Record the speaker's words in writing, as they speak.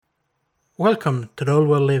Welcome to The Old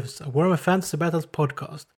World Lives, a Warhammer Fantasy Battles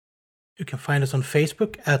podcast. You can find us on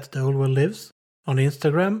Facebook at The Old World Lives, on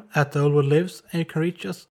Instagram at The Old World Lives, and you can reach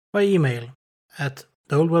us by email at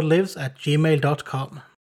theoldworldlives@gmail.com.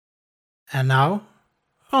 And now,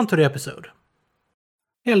 on to the episode.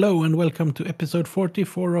 Hello and welcome to episode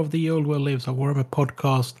 44 of The Old World Lives, a Warhammer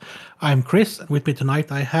podcast. I'm Chris, and with me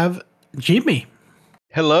tonight I have Jimmy.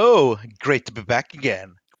 Hello, great to be back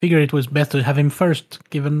again. Figured it was best to have him first,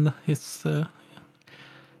 given his...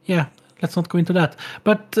 let's not go into that.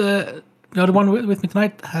 But the other one with me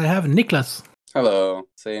tonight, I have Niklas. Hello,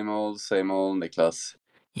 same old Niklas.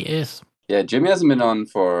 Yes. Yeah, Jimmy hasn't been on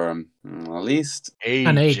for at least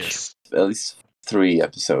Ages. at least 3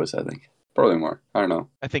 episodes, I think. Probably more. I don't know.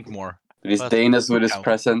 I think more. But he's But Danish with his Just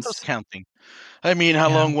presence. counting. I mean, how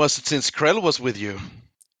Yeah. long was it since Krell was with you?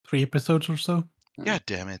 3 episodes or so. God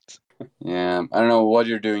damn it. Yeah, I don't know what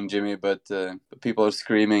you're doing, Jimmy, but people are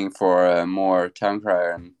screaming for more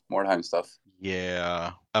Towncrier and Mordheim stuff.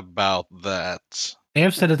 Yeah, about that. They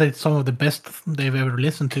have said that it's some of the best they've ever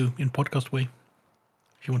listened to in podcast way,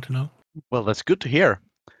 if you want to know. Well, that's good to hear.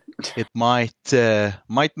 It might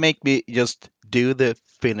make me just do the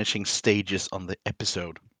finishing stages on the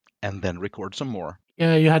episode and then record some more.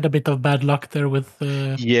 Yeah, you had a bit of bad luck there with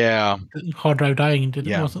Yeah. hard drive dying,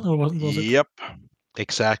 Yeah. was it? Yep,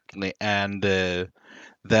 exactly. And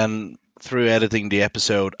then through editing the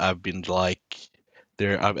episode, I've been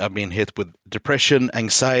I've been hit with depression,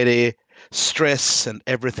 anxiety, stress, and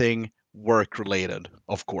everything work related,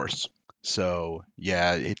 of course. So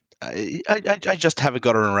yeah, I just haven't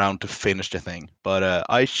gotten around to finish the thing, but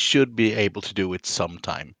I should be able to do it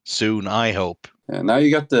sometime soon. I hope. Yeah, now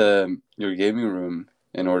you got your gaming room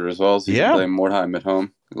in order as well, so you can play Mordheim at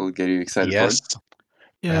home. It'll get you excited for it.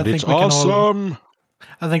 Yeah, and I it's think we awesome.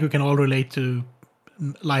 I think we can all relate to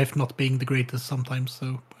life not being the greatest sometimes,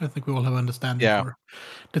 so I think we all have understanding for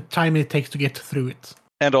the time it takes to get through it.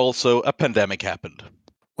 And also, a pandemic happened.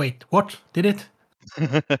 Wait, what? Did it?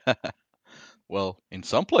 Well, in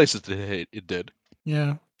some places it did.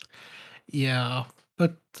 Yeah.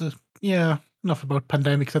 But enough about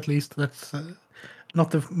pandemics at least. That's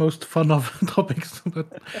not the most fun of topics. But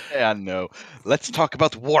Yeah, no. Let's talk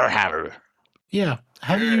about Warhammer. Yeah.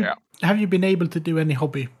 Have you been able to do any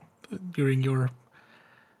hobby during your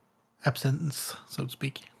absence, so to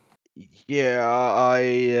speak? Yeah,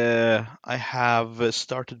 I have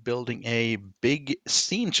started building a big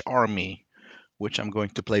Siege army, which I'm going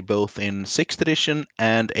to play both in 6th edition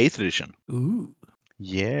and 8th edition. Ooh.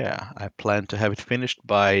 Yeah, I plan to have it finished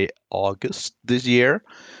by August this year,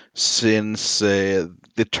 since the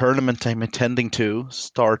tournament I'm attending to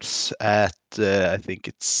starts at, I think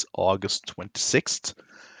it's August 26th,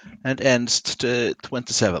 and ends the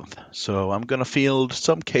 27th. So I'm going to field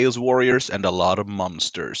some Chaos Warriors and a lot of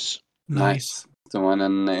monsters. Nice. The one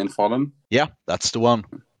in Fallen? Yeah, that's the one.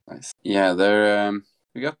 Nice. Yeah, they're...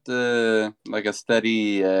 we got a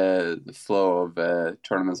steady flow of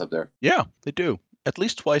tournaments up there. Yeah, they do. At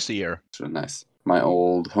least twice a year. It's really nice. My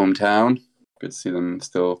old hometown. Good to see them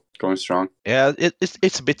still going strong. Yeah,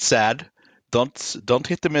 it's a bit sad. Don't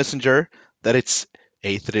hit the messenger that it's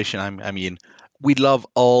 8th edition. I mean, we love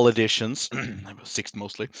all editions, 6th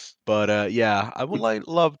mostly. But yeah, I would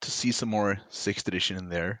love to see some more 6th edition in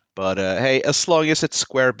there. But hey, as long as it's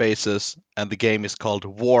square bases and the game is called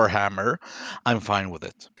Warhammer, I'm fine with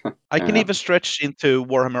it. I can even stretch into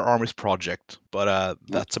Warhammer Armies Project, but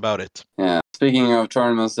that's about it. Yeah. Speaking of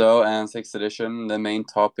tournaments, though, and 6th edition, the main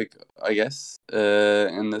topic, I guess,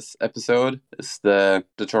 in this episode is the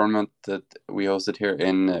tournament that we hosted here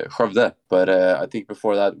in Skövde. But I think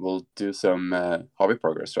before that, we'll do some hobby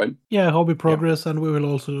progress, right? Yeah, hobby progress, and we will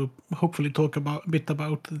also hopefully talk a bit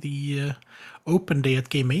about the open day at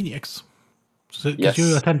Game Maniacs. So, 'cause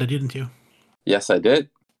you attended, didn't you? Yes, I did.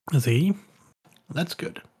 See? That's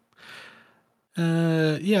good.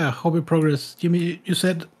 Hobby progress. Jimmy, you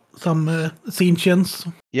said some Siege.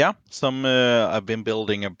 Yeah, I've been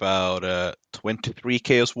building about 23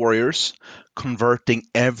 Chaos Warriors, converting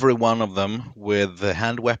every one of them with the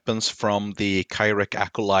hand weapons from the Kyrek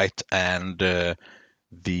Acolyte and the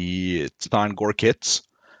Sangor kits,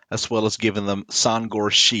 as well as giving them Sangor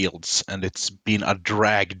shields, and it's been a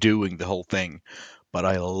drag doing the whole thing, but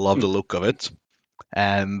I love the look of it.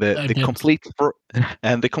 And the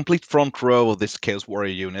complete front row of this Chaos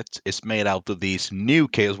Warrior unit is made out of these new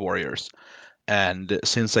Chaos Warriors. And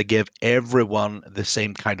since I give everyone the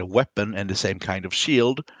same kind of weapon and the same kind of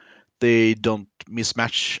shield, they don't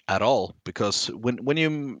mismatch at all. Because when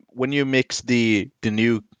you mix the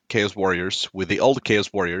new Chaos Warriors with the old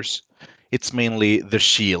Chaos Warriors, it's mainly the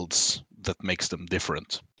shields that makes them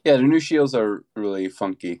different. Yeah, the new shields are really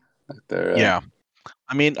funky. Like they're Yeah.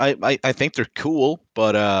 I mean, I think they're cool,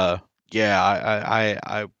 but yeah,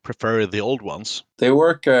 I prefer the old ones. they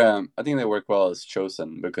work. I think they work well as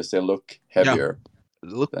chosen because they look heavier They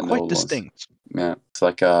look than the quite old ones. distinct. Yeah, it's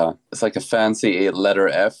like a fancy letter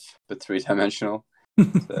F, but 3-dimensional.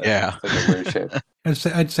 Yeah. It's like a weird shape.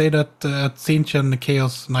 I'd say that Tzeentch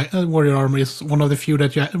Chaos Warrior Army is one of the few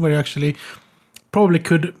that where you actually probably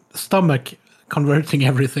could stomach converting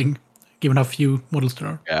everything, given how few models there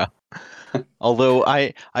are. Yeah. Although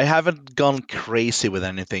I haven't gone crazy with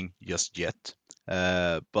anything just yet.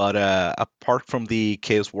 But apart from the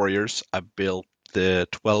Chaos Warriors, I built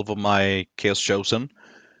 12 of my Chaos Chosen,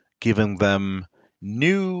 giving them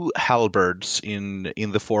new halberds in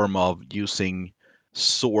the form of using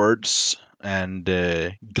swords and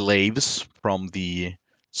glaives from the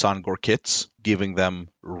Sangor kits, giving them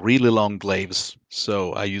really long glaives.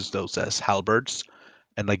 So I use those as halberds,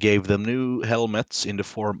 and I gave them new helmets in the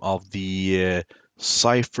form of the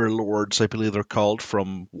Cipher Lords, I believe they're called,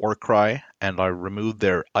 from Warcry, and I removed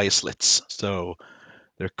their eye slits, so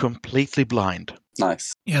they're completely blind.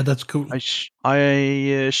 Nice. Yeah, that's cool. I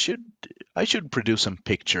should produce some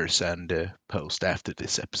pictures and post after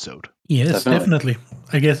this episode. Yes, definitely.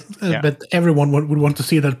 I guess, but everyone would want to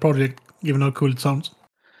see that project, given how cool it sounds.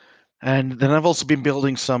 And then I've also been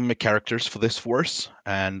building some characters for this force,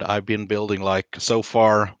 and I've been building so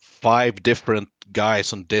far 5 different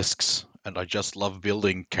guys on discs, and I just love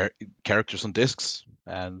building characters on discs.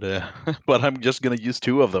 And but I'm just gonna use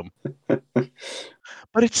 2 of them.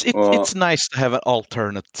 But it's nice to have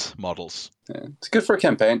alternate models. Yeah, it's good for a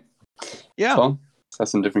campaign. Yeah, fun. Have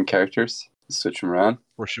some different characters. Switch them around.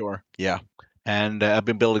 For sure. Yeah, and I've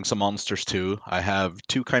been building some monsters too. I have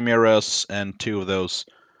 2 chimeras and 2 of those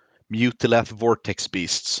Mutileth Vortex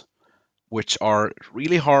Beasts, which are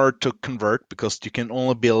really hard to convert because you can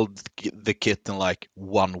only build the kit in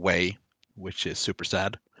one way, which is super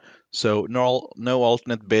sad. So no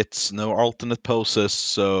alternate bits, no alternate poses,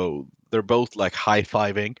 so they're both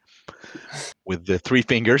high-fiving with the 3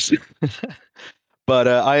 fingers. But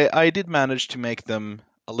I did manage to make them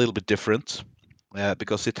a little bit different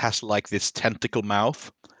because it has this tentacle mouth,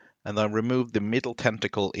 and I removed the middle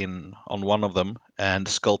tentacle on one of them and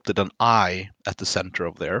sculpted an eye at the center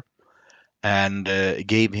of there, and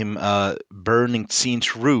gave him a burning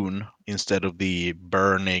Tzeentch rune instead of the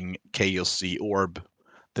burning Chaosy orb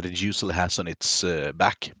that it usually has on its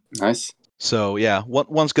back. Nice. So yeah,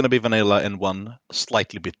 one's gonna be vanilla and one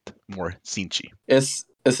slightly bit more Tzeentchy. Is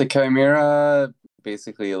a Chimera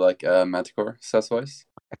basically like a Manticore size-wise?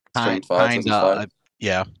 Strength 5, 5?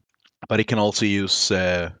 Yeah. But it can also use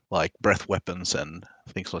breath weapons and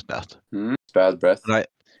things like that. Bad breath. Bad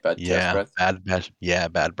breath.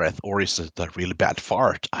 Bad breath. Or is it a really bad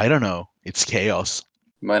fart? I don't know. It's chaos.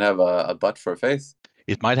 Might have a butt for a face.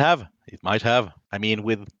 It might have. I mean,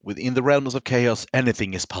 within the realms of chaos,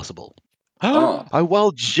 anything is possible.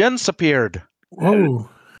 Well, Jens appeared. Whoa.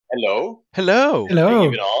 Hello. Hello. Hello.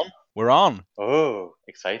 Even on? We're on. Oh,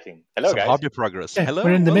 exciting. Hello, Some guys. hobby progress. Yeah, Hello.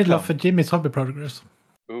 We're in the middle of Jimmy's hobby progress.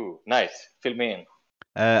 Ooh, nice. Fill me in.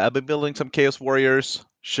 I've been building some Chaos Warriors,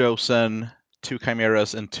 Chosen, 2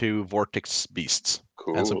 Chimeras, and 2 Vortex Beasts.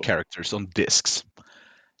 Cool. And some characters on discs.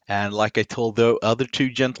 And like I told the other 2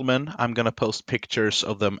 gentlemen, I'm going to post pictures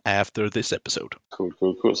of them after this episode. Cool.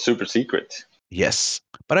 Super secret. Yes.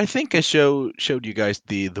 But I think I showed you guys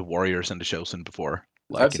the Warriors and the Chosen before.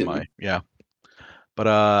 I've seen them. Yeah. But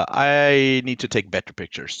I need to take better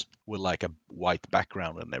pictures with a white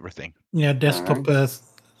background and everything. Yeah, desktop,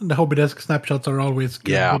 the hobby desk snapshots are always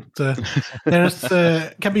good. Yeah. But there's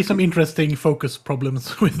can be some interesting focus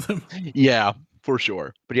problems with them. Yeah, for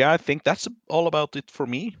sure. But yeah, I think that's all about it for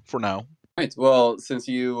me for now. Right. Well, since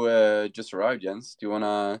you just arrived, Jens, do you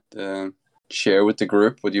want to share with the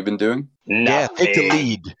group what you've been doing? Nothing. Yeah, take the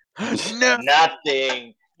lead. No.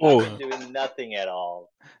 Nothing. Oh. I've been doing nothing at all.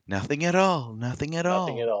 Nothing at all. Nothing at all.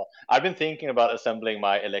 Nothing at all. I've been thinking about assembling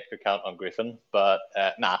my electric count on Griffin, but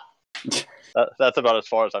nah. That's about as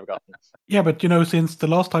far as I've gotten. Yeah, but since the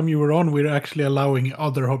last time you were on, we're actually allowing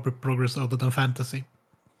other hobby progress other than fantasy.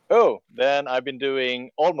 Oh, then I've been doing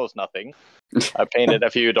almost nothing. I painted a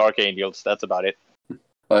few Dark Angels. That's about it.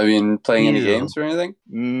 Have you been playing any games or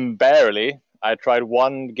anything? Barely. I tried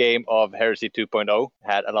one game of Heresy 2.0.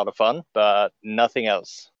 Had a lot of fun, but nothing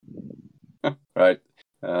else. Right.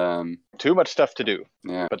 Too much stuff to do.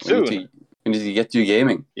 Yeah. But soon. We need to get you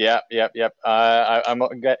gaming. Yep. I'm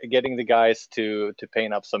getting the guys to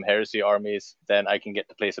paint up some Heresy armies. Then I can get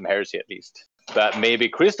to play some Heresy at least. But maybe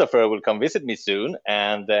Christopher will come visit me soon,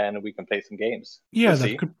 and then we can play some games. Yeah,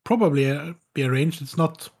 that could probably be arranged. It's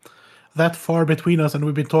not that far between us, and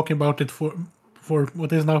we've been talking about it for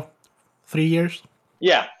what is now 3 years.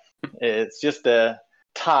 Yeah, it's just the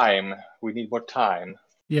time. We need more time.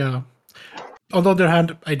 Yeah. On the other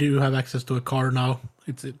hand, I do have access to a car now.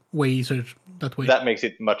 It's way easier that way. That makes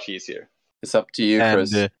it much easier. It's up to you, And,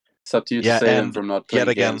 Chris. It's up to you to yeah, save him and from not yet playing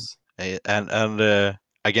again, games. and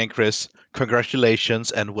again, Chris,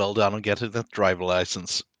 congratulations and well done on getting that driver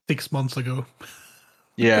license. 6 months ago.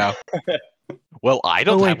 Yeah. Well, I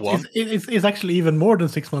don't have one. It's actually even more than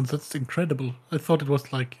 6 months. That's incredible. I thought it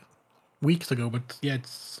was like weeks ago, but yeah,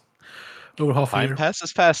 it's over half a Time year.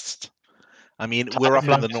 passes fast. I mean, we're up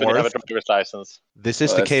in the When you have a north. driver's license. This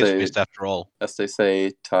is Well, the as Chaos they- Beast after all. As they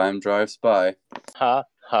say, time drives by. Ha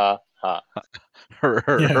ha ha.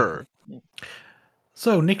 Yeah.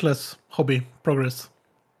 So, Nicholas, hobby, progress.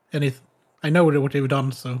 I know what you've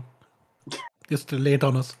done, so just to lay it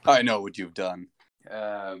on us. I know what you've done.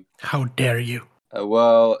 How dare you?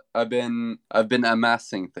 Well, I've been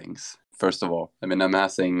amassing things. First of all, I've been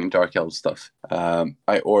amassing Dark Elf stuff.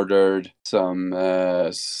 I ordered some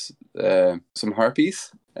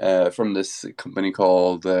harpies from this company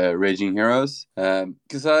called Raging Heroes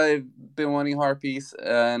because I've been wanting harpies,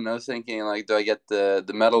 and I was thinking, like, do I get the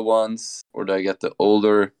metal ones, or do I get the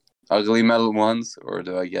older ugly metal ones, or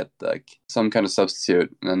do I get like some kind of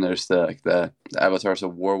substitute? And then there's the Avatars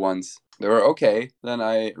of War ones. They were okay. Then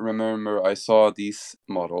I remember I saw these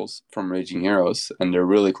models from Raging Heroes, and they're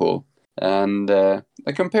really cool. And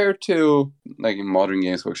compared to like modern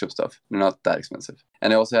Games Workshop stuff, they're not that expensive.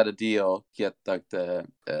 And I also had a deal get like the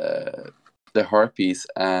harpies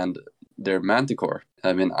and their Manticore.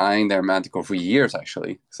 I've been eyeing their Manticore for years,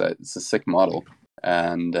 actually. So it's a sick model.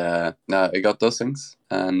 And I got those things,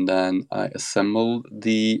 and then I assembled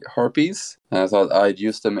the harpies. And I thought I'd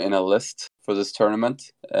use them in a list for this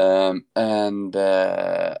tournament. And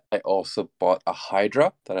I also bought a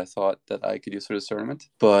Hydra that I thought that I could use for this tournament,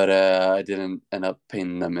 but I didn't end up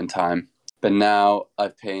painting them in time. But now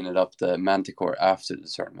I've painted up the Manticore after the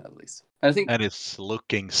tournament, at least. I think. And it's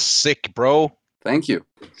looking sick, bro. Thank you.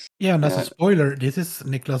 Yeah, and as a spoiler, this is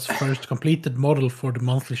Nicholas' first completed model for the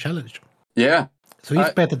monthly challenge. Yeah. So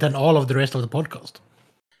he's better than all of the rest of the podcast.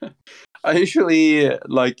 I usually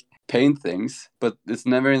like paint things, but it's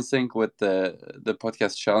never in sync with the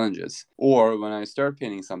podcast challenges. Or when I start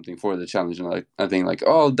painting something for the challenge, and I think like,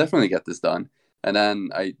 oh, I'll definitely get this done, and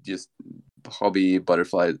then I just hobby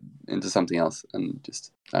butterfly into something else, and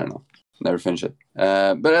just I don't know, never finish it.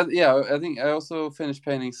 But I think I also finished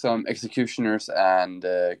painting some Executioners and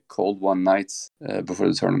Cold One Knights before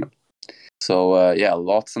the tournament. So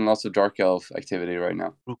lots and lots of Dark Elf activity right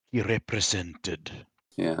now. Rookie represented.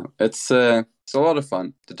 Yeah, it's a lot of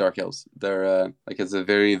fun. The Dark Elves, they're like, it's a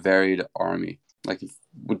very varied army. Like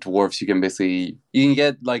with dwarves, you can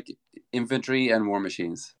get like infantry and war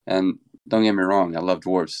machines. And don't get me wrong, I love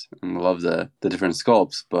dwarves and I love the different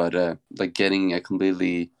sculpts. But like getting a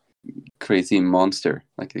completely crazy monster,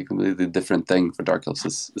 like a completely different thing for Dark Elves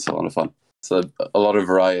is a lot of fun. So a lot of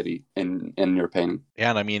variety in your painting. Yeah,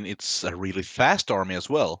 and I mean it's a really fast army as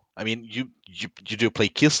well. I mean you do play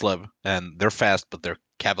Kislev, and they're fast, but they're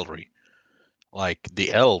cavalry. Like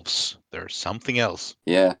the elves, they're something else.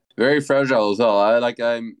 Yeah, very fragile as well.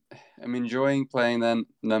 I'm enjoying playing them,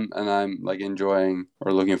 and I'm like enjoying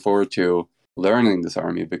or looking forward to learning this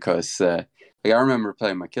army because like I remember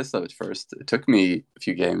playing my Kislev at first. It took me a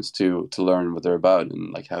few games to learn what they're about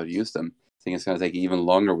and like how to use them. I think it's going to take even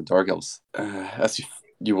longer with Dark Elves, as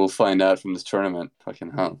you will find out from this tournament.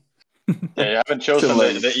 Fucking hell. Yeah, you haven't chosen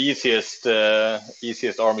the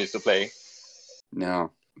easiest armies to play. No.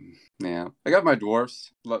 Yeah. I got my dwarves.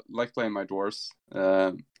 Like playing my dwarves.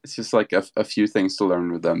 It's just like a few things to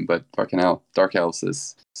learn with them, but fucking hell, Dark Elves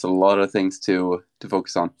is a lot of things to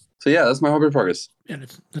focus on. So yeah, that's my hobby progress. Yeah,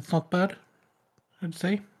 that's not bad, I'd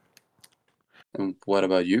say. And what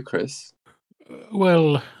about you, Chris?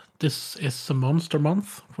 Well, this is a monster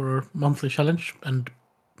month for monthly challenge, and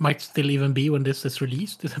might still even be when this is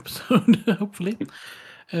released, this episode, hopefully.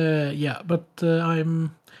 But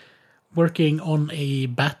I'm working on a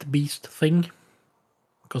Bat Beast thing,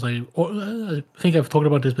 because I think I've talked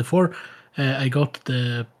about this before. I got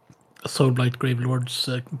the Soulblight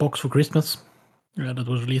Gravelords box for Christmas. That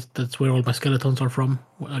was released. That's where all my skeletons are from.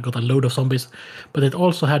 I got a load of zombies. But it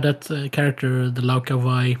also had that character, the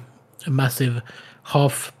Laukavai, a massive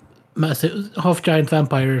half giant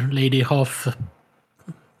vampire lady, half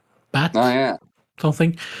bat. Oh yeah.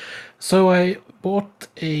 Something. So I bought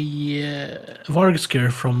a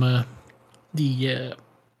Vargsker from the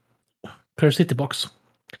Curse City box.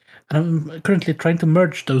 And I'm currently trying to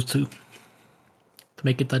merge those two to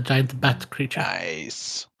make it a giant bat creature.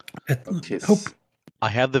 Nice. Hope. I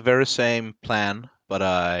had the very same plan, but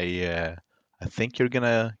I think you're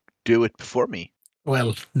gonna do it before me.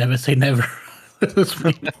 Well, never say never. That's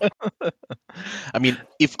me. I mean,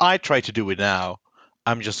 if I try to do it now,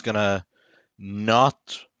 I'm just gonna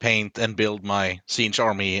not paint and build my Siege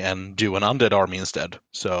army and do an undead army instead.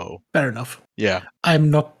 So Fair enough. yeah,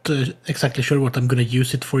 I'm not exactly sure what I'm going to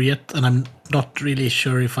use it for yet, and I'm not really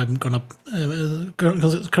sure if I'm going to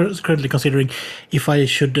currently considering if I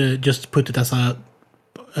should just put it as a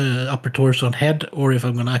upper torso and head, or if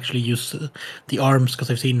I'm going to actually use the arms,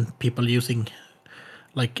 because I've seen people using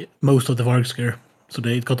like most of the Varg's gear, so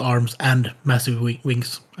they got arms and massive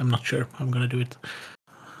wings. I'm not sure how I'm going to do it.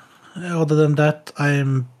 Other than that,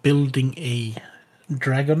 I'm building a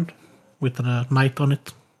dragon with a knight on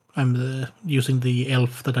it. I'm using the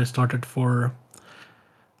elf that I started for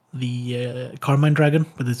the Carmine dragon,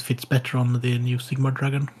 but it fits better on the new Sigmar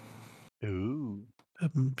dragon. ooh, I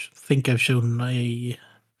think I've shown a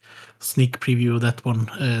sneak preview of that one.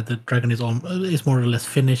 The dragon is more or less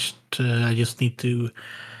finished. I just need to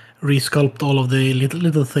resculpt all of the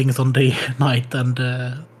little things on the knight,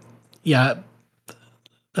 and yeah,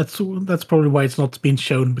 that's probably why it's not been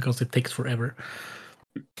shown, because it takes forever.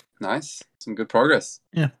 Nice. Some good progress.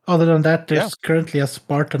 Yeah. Other than that, there's currently a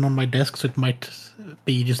Spartan on my desk, so it might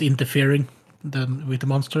be just interfering with the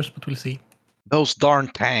monsters, but we'll see. those darn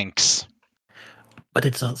tanks! But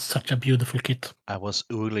it's such a beautiful kit. I was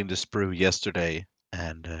oogling the sprue yesterday,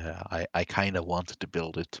 and I kind of wanted to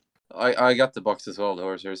build it. I got the box as well, the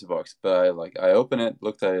Horus Heresy box, but I opened it,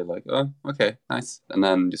 looked at it like, oh, okay, nice, and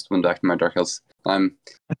then just went back to my Dark Elves.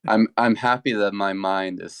 I'm happy that my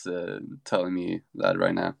mind is telling me that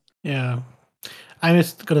right now. Yeah. I'm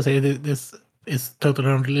just gonna say that this is totally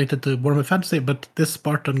unrelated to Warhammer Fantasy, but this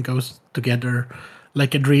Spartan goes together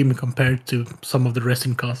like a dream compared to some of the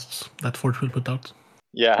resin casts that Forge will put out.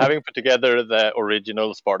 Yeah, having put together the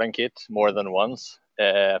original Spartan kit more than once,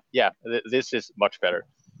 this is much better.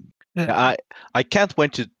 Yeah, I can't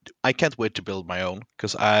wait to build my own,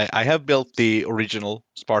 because I have built the original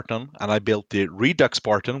Spartan and I built the Redux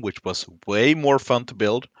Spartan, which was way more fun to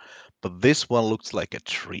build, but this one looks like a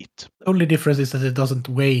treat. The only difference is that it doesn't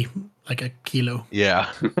weigh like a kilo.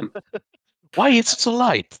 Yeah. Why is it so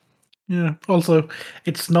light? Yeah. Also,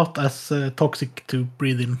 it's not as toxic to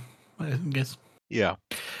breathe in, I guess. Yeah.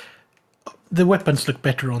 The weapons look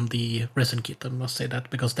better on the resin kit, I must say that,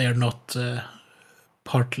 because they are not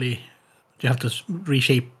partly. You have to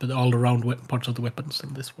reshape all around parts of the weapons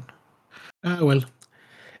in this one. Well,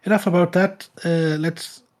 enough about that.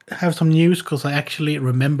 Let's have some news, because I actually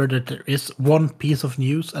remember that there is one piece of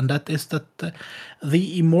news, and that is that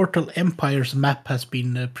the Immortal Empires map has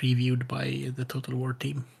been previewed by the Total War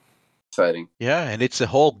team. Exciting. Yeah, and it's a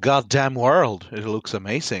whole goddamn world. It looks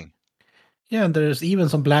amazing. Yeah, and there's even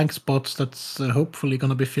some blank spots that's hopefully going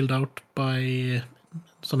to be filled out by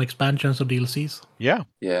some expansions or DLCs. Yeah.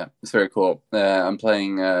 Yeah, it's very cool. I'm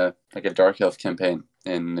playing like a Dark Elf campaign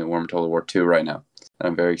in Warhammer Total War 2 right now. And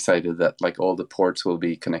I'm very excited that like all the ports will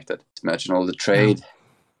be connected. Imagine all the trade.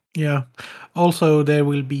 Yeah. Also, there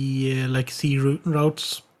will be like sea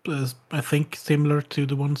routes, I think similar to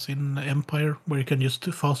the ones in Empire, where you can just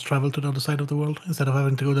fast travel to the other side of the world instead of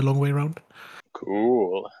having to go the long way around.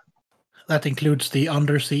 Cool. That includes the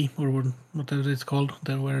Undersea, or whatever it's called,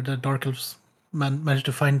 where the Dark Elves managed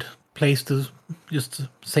to find place to just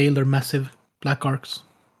sail their massive black arcs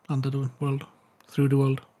under the world, through the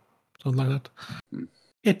world, something like that.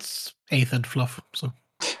 It's 8th ed fluff, so.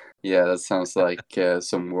 Yeah, that sounds like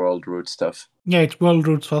some world route stuff. Yeah, it's world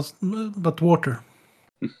routes fast, but water.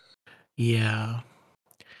 Yeah.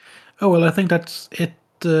 Oh, well, I think that's it.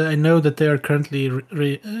 I know that they are currently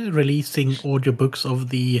releasing audiobooks of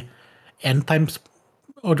the End Times,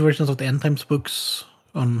 audio versions of the End Times books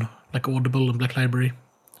on like Audible and Black Library.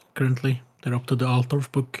 Currently, they're up to the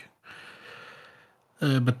Altdorf book.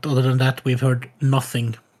 But other than that, we've heard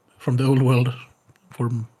nothing from the old world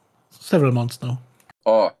for several months now.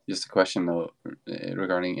 Oh, just a question though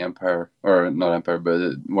regarding Empire, or not Empire,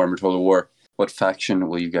 but Warhammer Total War. What faction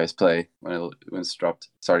will you guys play when it's dropped?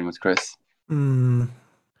 Starting with Chris.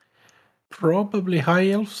 Probably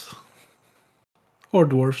High Elves or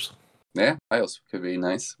Dwarves. Yeah, I also could be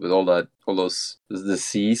nice with all those the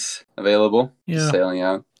seas available, Yeah. sailing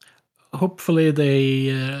out. Hopefully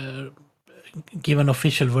they give an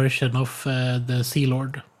official version of the Sea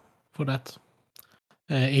Lord for that.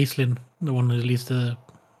 Aislinn, the one who released the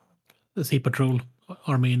Sea Patrol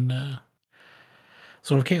army in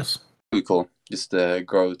Sword of Chaos. Pretty cool. Just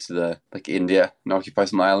go to the India and occupy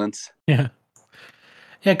some islands. Yeah.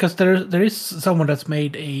 Yeah, because there is someone that's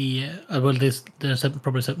made there's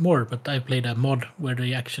probably more, but I played a mod where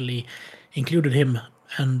they actually included him,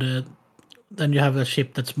 and then you have a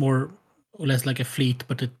ship that's more less like a fleet,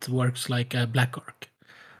 but it works like a Black Ark.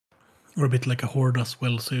 Or a bit like a horde as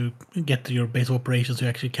well, so you get to your base of operations, you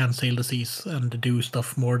actually can sail the seas and do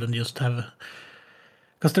stuff more than just have...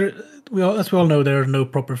 Because as we all know, there are no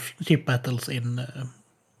proper ship battles in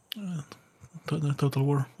Total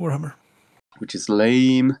War Warhammer. Which is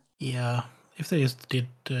lame. Yeah, if they just did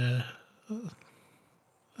a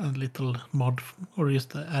little mod or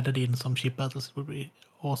just added in some ship battles, it would be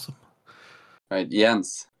awesome. Right,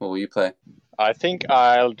 Jens, what will you play? I think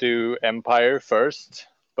I'll do Empire first,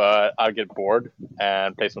 but I'll get bored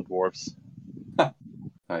and play some dwarves.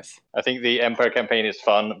 Nice. I think the Empire campaign is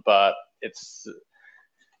fun, but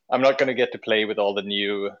I'm not going to get to play with all the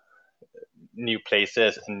new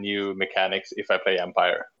places and new mechanics if I play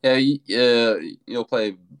Empire. Yeah, you'll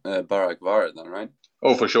play Barak Var then, right?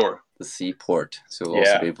 Oh, for sure. The seaport, so you'll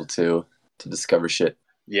also be able to discover shit.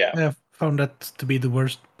 Yeah. I found that to be the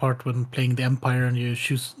worst part when playing the Empire and you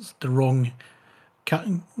choose the wrong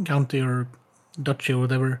county or duchy or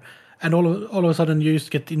whatever, and all of a sudden you just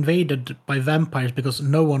get invaded by vampires because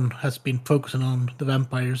no one has been focusing on the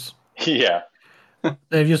vampires. Yeah.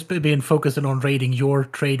 They've just been focusing on raiding your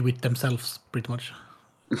trade with themselves, pretty much.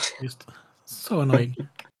 Just so annoying.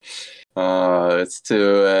 It's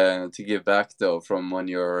to give back though from when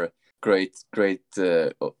your great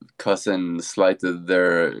cousin slighted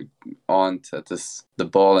their aunt at the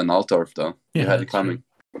ball in Altdorf though. You had it coming.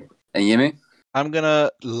 True. And Jimmy? I'm gonna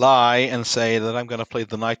lie and say that I'm gonna play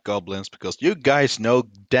the Night Goblins because you guys know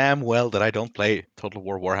damn well that I don't play Total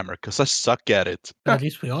War Warhammer because I suck at it. But at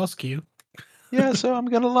least we ask you. Yeah, so I'm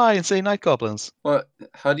gonna lie and say Night Goblins. Well,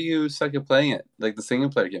 how do you suck at playing it? Like the single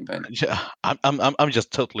player campaign? Yeah, I'm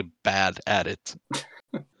just totally bad at it.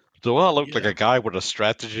 Do I look like a guy with a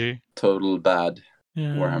strategy? Total bad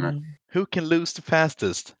Warhammer. Who can lose the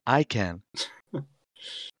fastest? I can.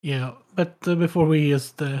 Yeah, but before we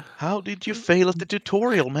just... How did you fail at the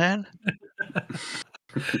tutorial, man?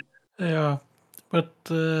 Yeah, but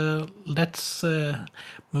let's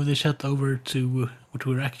move the chat over to what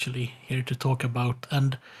we're actually here to talk about.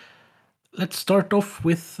 And let's start off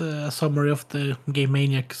with a summary of the Game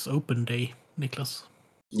Maniacs Open Day, Niklas.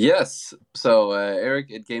 Yes. So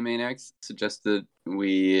Eric at Game Maniacs suggested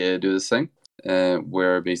we do this thing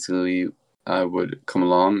where basically I would come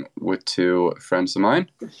along with two friends of mine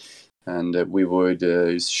and we would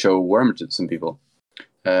show Warhammer to some people.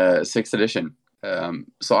 6th edition.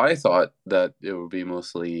 So I thought that it would be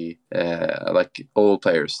mostly like old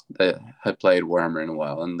players that had played Warhammer in a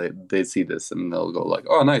while, and they see this and they'll go like,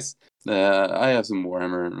 "Oh, nice! I have some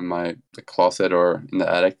Warhammer in my closet or in the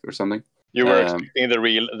attic or something." You were expecting the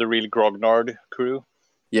real Grognard crew.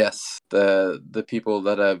 Yes, the people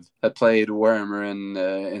that had played Warhammer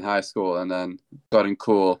in high school and then gotten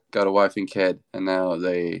cool, got a wife and kid, and now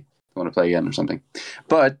they want to play again or something.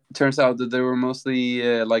 But it turns out that they were mostly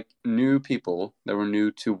like new people that were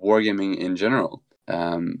new to wargaming in general.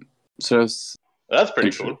 So that's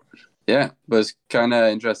pretty cool. Yeah, but it's kind of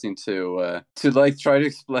interesting to like try to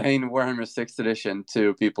explain Warhammer 6th edition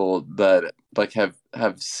to people that like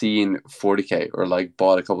have seen 40k or like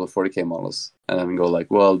bought a couple of 40k models and then go like,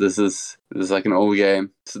 well, this is like an old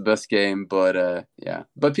game. It's the best game, but yeah.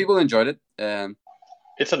 But people enjoyed it.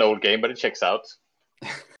 It's an old game, but it checks out.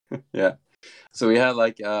 Yeah. So we had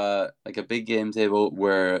like a big game table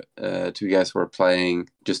where two guys were playing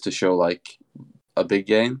just to show like a big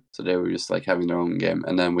game. So they were just like having their own game.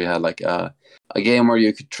 And then we had like a game where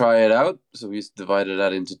you could try it out. So we just divided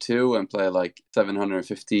that into two and play like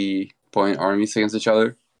 750 point armies against each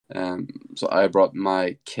other. So I brought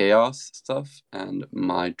my chaos stuff and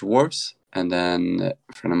my dwarves. And then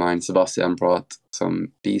a friend of mine, Sebastian, brought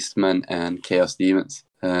some beastmen and chaos demons.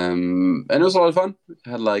 And it was a lot of fun.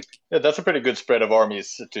 Had like that's a pretty good spread of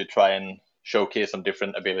armies to try and showcase some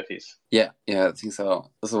different abilities. Yeah, I think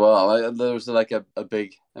so as well. There was like a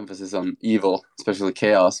big emphasis on evil, especially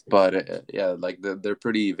chaos, but yeah, like they're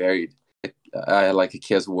pretty varied. I had like a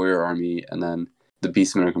chaos warrior army, and then the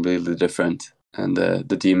beastmen are completely different, and the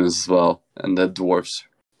demons as well, and the dwarves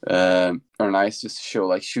are nice just to show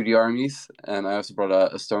like shooty armies. And I also brought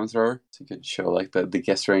a stone thrower so you could show like the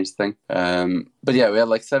guess range thing. But yeah, we had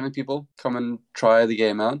like 7 people come and try the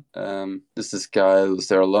game out. This guy was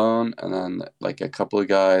there alone, and then like a couple of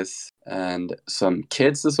guys and some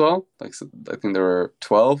kids as well. Like I think there were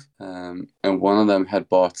 12, and one of them had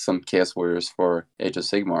bought some Chaos Warriors for Age of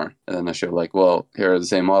Sigmar. And then I showed like, well, here are the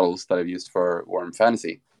same models that I've used for Warhammer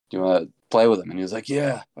Fantasy. Do you want to play with him? And he was like,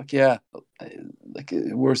 yeah, fuck yeah. Like,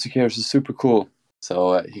 Warriors of Chaos is super cool.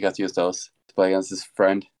 So he got to use those to play against his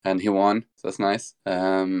friend, and he won. So that's nice.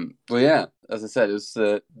 But yeah, as I said, it was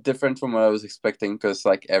different from what I was expecting because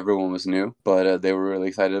like everyone was new, but they were really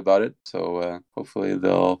excited about it. So hopefully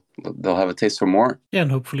they'll have a taste for more. Yeah,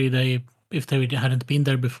 and hopefully they, if they hadn't been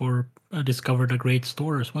there before, discovered a great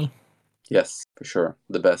store as well. Yes, for sure,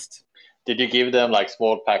 the best. Did you give them like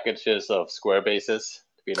small packages of square bases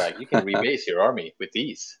to be like, you can rebase your army with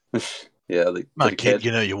these? Yeah, My kid,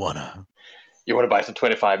 you know you wanna. You want to buy some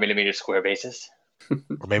 25mm square bases?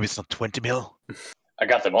 Or maybe it's not 20 mil. I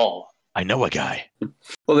got them all. I know a guy.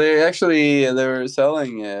 Well, they were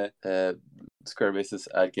selling square bases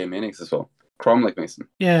at Game Enix as well. Cromlech Mason.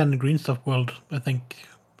 Yeah, and Green Stuff World, I think,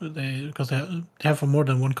 because they have for more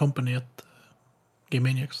than one company at Game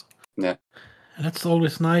Maniacs. Yeah. And that's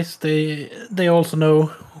always nice. They also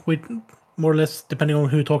know, with more or less, depending on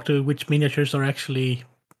who you talk to, which miniatures are actually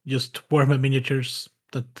just Warhammer miniatures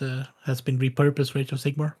that has been repurposed for Age of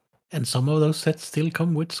Sigmar. And some of those sets still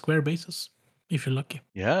come with square bases, if you're lucky.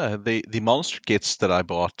 Yeah, the monster kits that I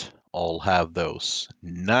bought all have those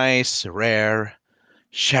nice, rare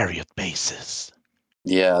chariot bases.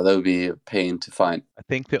 Yeah, that would be a pain to find. I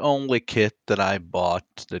think the only kit that I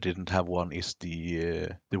bought that didn't have one is the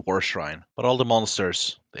War Shrine. But all the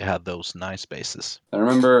monsters, they had those nice bases. I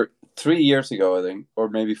remember 3 years ago, I think, or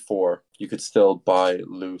maybe 4, you could still buy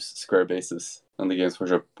loose square bases on the Games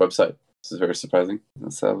Workshop website. This is very surprising.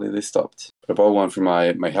 And sadly, they stopped. But I bought one for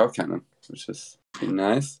my Hell Cannon, which is pretty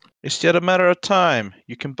nice. It's just a matter of time.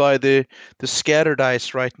 You can buy the scatter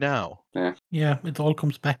dice right now. Yeah, it all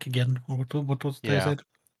comes back again. Or what was they Yeah. said?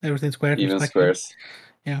 Everything square comes Even back squares.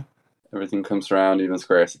 Again. Yeah. Everything comes around, even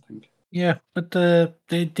squares, I think. Yeah, but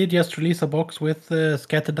they did just release a box with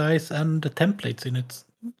scatter dice and the templates in it,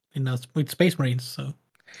 with Space Marines. So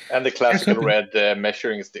And the classical something. red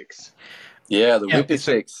measuring sticks. Yeah, the Yeah, whippy it's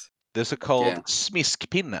a- sticks. These are called Yeah.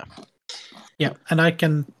 smiskpinne. yeah, and I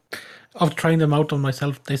can, after trying them out on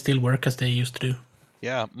myself, they still work as they used to do.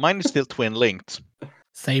 Yeah, mine is still twin linked.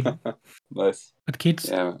 Same, Nice. but kids,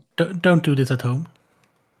 Yeah, don't do this at home.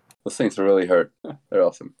 those things really hurt. They're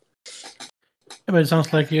awesome. Yeah, but it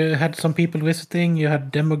sounds like you had some people visiting. You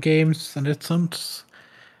had demo games, and it sounds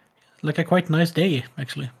like a quite nice day,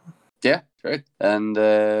 actually. Yeah, great. And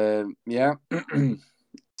yeah,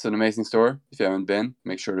 it's an amazing store. If you haven't been,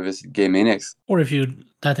 make sure to visit Game Maniacs. Or if you're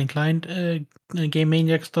that inclined,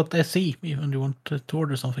 GameManiacs.se, even you want to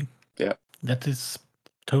order something. Yeah. That is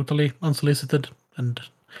totally unsolicited and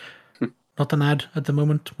not an ad at the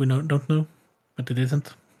moment. We don't know, but it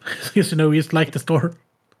isn't. Because we just like the store.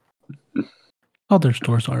 Other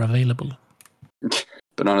stores are available.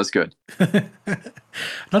 Banana's good.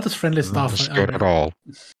 Not as friendly stuff. That's good at all.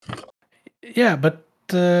 Yeah, but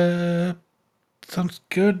sounds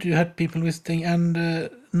good. You had people visiting, and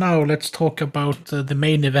now let's talk about the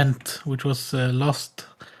main event, which was last.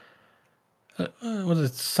 Was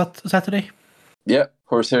it Saturday? Yeah,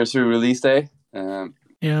 Horse Heresy release day.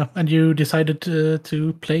 Yeah, and you decided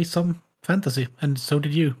to play some fantasy, and so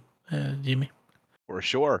did you, Jimmy. For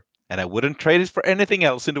sure. And I wouldn't trade it for anything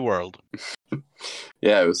else in the world.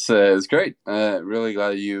 Yeah, it was great. Really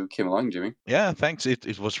glad you came along, Jimmy. Yeah, thanks.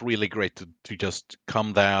 It was really great to just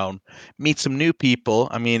come down, meet some new people.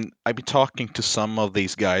 I mean, I've been talking to some of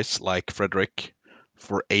these guys, like Frederick,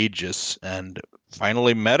 for ages, and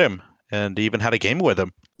finally met him, and even had a game with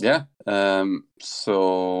him. Yeah.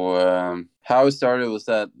 So how it started was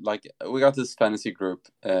that like we got this fantasy group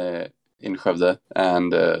in Skövde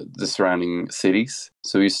and the surrounding cities.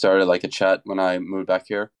 So we started like a chat when I moved back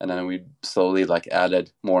here, and then we slowly like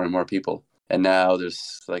added more and more people. And now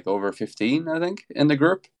there's like over 15, I think, in the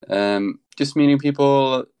group. Just meeting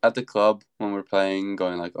people at the club when we're playing,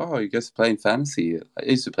 going like, "Oh, you guys playing fantasy? I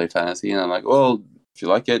used to play fantasy," and I'm like, "Well, if you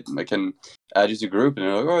like it, I can add you to the group." And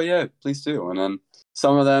they're like, "Oh yeah, please do." And then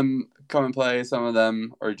some of them come and play, some of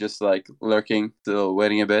them are just like lurking, still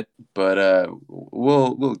waiting a bit, but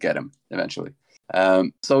we'll get them eventually.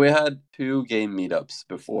 So we had 2 game meetups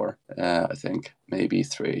before, I think maybe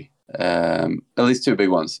 3, at least 2 big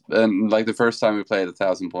ones. And like the first time we played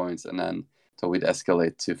 1,000 points, and then so we'd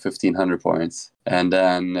escalate to 1,500 points, and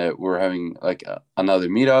then we're having like another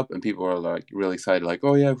meetup, and people were like really excited, like,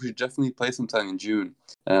 "Oh yeah, we should definitely play sometime in June."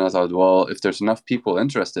 And I thought, well, if there's enough people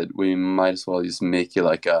interested, we might as well just make it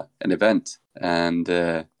like an event. And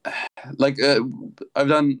I've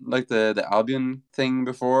done like the Albion thing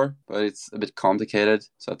before, but it's a bit complicated.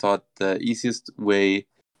 So I thought the easiest way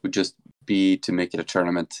would just be to make it a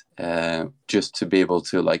tournament, just to be able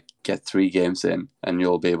to like get 3 games in, and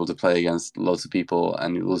you'll be able to play against lots of people,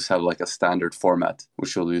 and you'll just have like a standard format,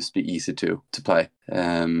 which will just be easy to play.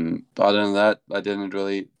 But other than that, I didn't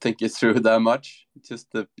really think it through that much.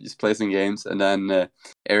 Just play some games, and then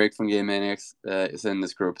Eric from Game Maniacs is in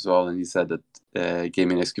this group as well, and he said that Game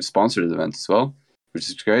Maniacs could sponsor the event as well, which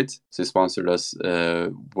is great. So he sponsored us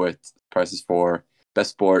with prizes for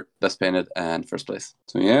best sport, best painted, and first place.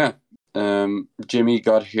 So yeah, Jimmy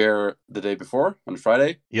got here the day before on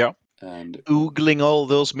Friday. Yeah. And oogling all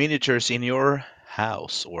those miniatures in your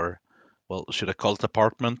house, or, well, should I call it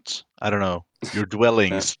apartment? I don't know. Your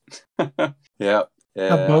dwellings. yeah.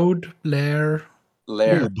 Abode, lair.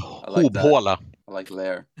 Lair. I like that. Hobhåla. I like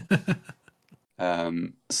lair.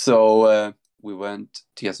 So we went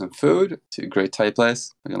to get some food to a great Thai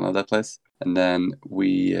place. I love that place. And then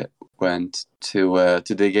we went to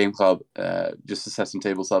the game club just to set some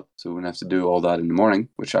tables up, so we wouldn't have to do all that in the morning,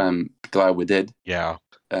 which I'm glad we did. Yeah.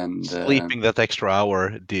 And Sleeping that extra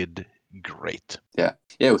hour did great. Yeah,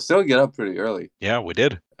 we still get up pretty early. Yeah, we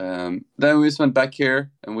did. Then we just went back here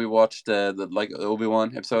and we watched the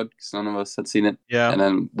Obi-Wan episode, because none of us had seen it. Yeah. And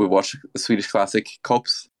then we watched the Swedish classic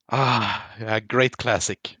Cops. A great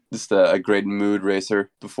classic. Just a great mood racer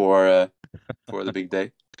before the big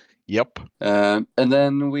day. Yep. And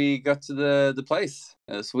then we got to the place.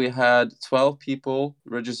 So we had 12 people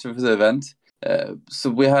registered for the event. So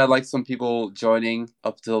we had like some people joining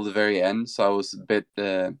up till the very end. So I was a bit,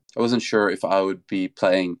 I wasn't sure if I would be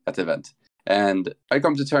playing at the event. And I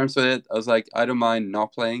come to terms with it. I was like, I don't mind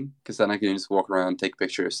not playing, because then I can just walk around, take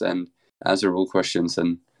pictures, and answer rule questions,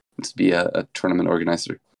 and just be a tournament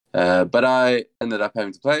organizer. But I ended up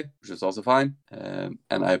having to play, which was also fine. And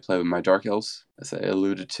I play with my Dark Elves, as I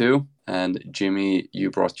alluded to. And Jimmy, you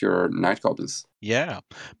brought your Night Goblins. Yeah,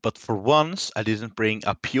 but for once I didn't bring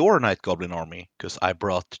a pure Night Goblin army, because I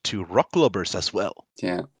brought 2 Rock Lobbers as well.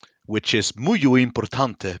 Yeah. Which is muy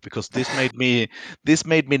importante, because this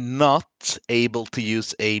made me not able to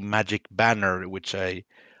use a magic banner, which I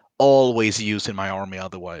always use in my army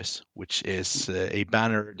otherwise, which is a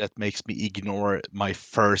banner that makes me ignore my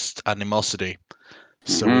first animosity.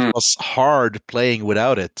 So it was hard playing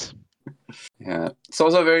without it. Yeah, it's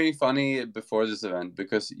also very funny before this event,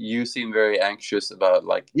 because you seem very anxious about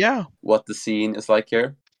what the scene is like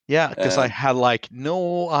here. Yeah, because I had like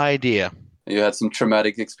no idea. You had some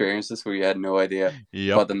traumatic experiences where you had no idea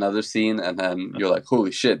about another scene, and then you're like,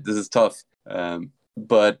 "Holy shit, this is tough."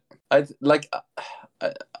 But I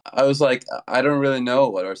was like, I don't really know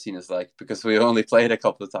what our scene is like, because we only played a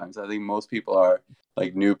couple of times. I think most people are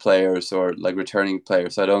like new players or like returning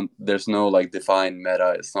players. There's no like defined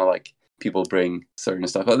meta. It's not like people bring certain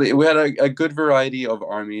stuff. We had a good variety of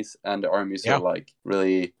armies, and the armies were like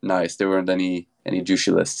really nice. There weren't any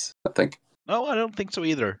douchey lists, I think. No, I don't think so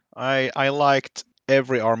either. I liked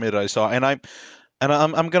every army that I saw, and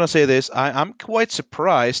I'm gonna say this. I'm quite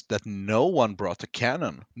surprised that no one brought a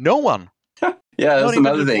cannon. No one. Yeah, that's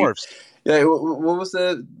another thing. Dwarves. Yeah, what was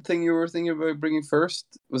the thing you were thinking about bringing first?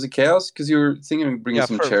 Was it Chaos? Because you were thinking of bringing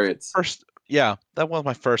some chariots. Yeah, that was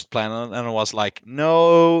my first plan, and I was like,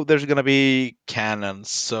 no, there's gonna be cannons,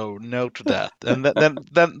 so no to that. And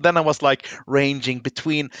then I was like ranging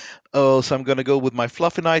between, so I'm gonna go with my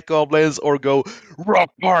fluffy Night Goblins, or go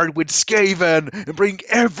rock hard with Skaven and bring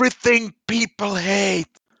everything people hate.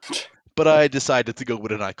 But I decided to go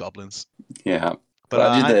with the Night Goblins. Yeah.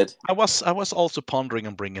 But you did. I was also pondering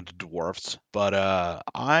on bringing the dwarves, but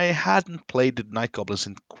I hadn't played the Night Goblins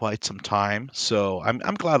in quite some time, so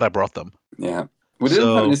I'm glad I brought them. Yeah, we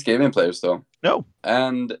didn't have any Skaven players though. No,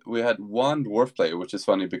 and we had one dwarf player, which is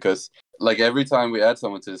funny because like every time we add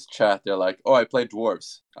someone to this chat, they're like, "Oh, I play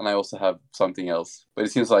dwarves, and I also have something else." But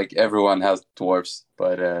it seems like everyone has dwarves.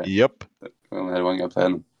 But yep, we only had one guy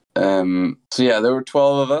playing them. So yeah, there were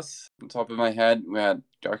 12 of us. On top of my head, we had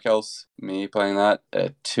Dark Elves, me playing that,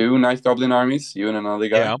 2 Night Goblin armies, you and another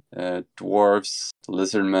guy, Dwarves,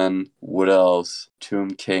 Lizardmen, Wood Elves,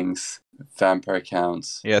 Tomb Kings, Vampire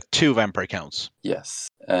Counts. Yeah, 2 Vampire Counts. Yes.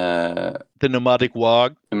 The Nomadic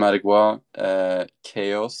Wog.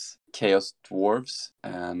 Chaos Dwarves,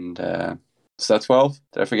 and is that 12?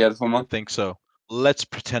 Did I forget someone? I think so. Let's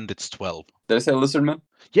pretend it's 12. Did I say Lizardmen?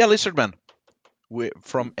 Yeah, Lizardmen.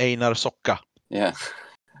 From Einar Sokka. Yeah.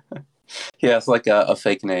 Yeah, it's like a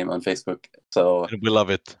fake name on Facebook. So we love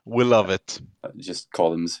it. We love it. Just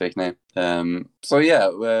call him his fake name. So yeah,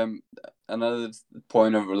 another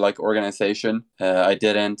point of like organization. I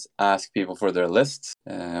didn't ask people for their lists,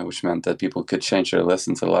 which meant that people could change their list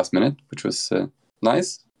until the last minute, which was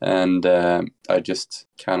nice. and I just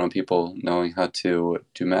count on people knowing how to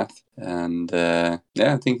do math. And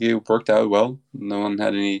I think it worked out well. No one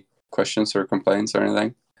had any questions or complaints or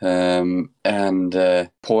anything. And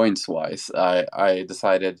points wise, I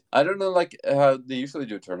decided, I don't know like how they usually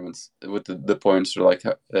do tournaments with the points, or like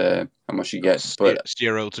how much you get, but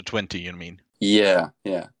 0 to 20, you mean? yeah,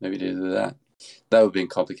 maybe they do that. That would be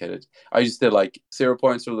complicated. I just did like 0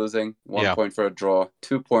 points for losing, 1 point for a draw,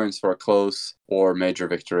 2 points for a close or major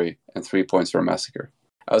victory, and 3 points for a massacre.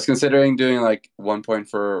 I was considering doing like 1 point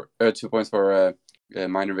for 2 points for a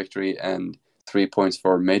minor victory and 3 points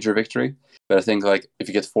for major victory. But I think like if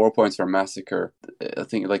you get 4 points for a massacre, I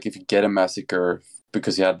think like if you get a massacre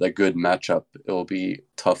because you had a good matchup, it will be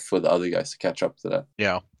tough for the other guys to catch up to that.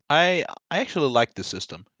 Yeah. I actually liked the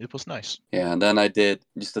system. It was nice. Yeah, and then I did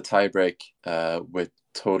just a tiebreak with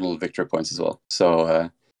total victory points as well. So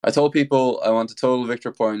I told people I want the total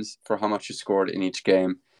victory points for how much you scored in each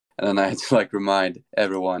game. And then I had to like remind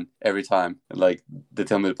everyone every time. Like they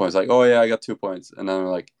tell me the points, like, oh yeah, I got 2 points. And then I'm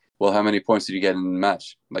like, well, how many points did you get in the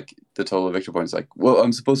match? Like the total victory points. Like, well,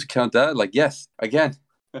 I'm supposed to count that? Like, yes, again.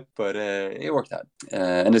 But it worked out.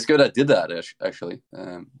 And it's good I did that, actually,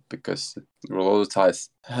 because roll the ties.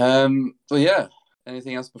 So yeah,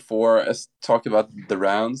 anything else before us talk about the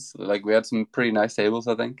rounds? Like we had some pretty nice tables,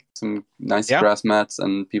 I think. Some nice grass mats,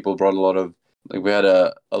 and people brought a lot of, like we had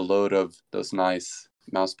a load of those nice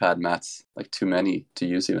mousepad mats, like too many to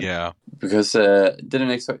use even. Yeah. Because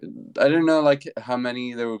didn't expect, I didn't know like how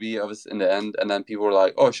many there would be of us in the end, and then people were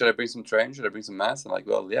like, oh, should I bring some train? Should I bring some mats? I'm like,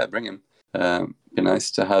 well, yeah, bring them. Be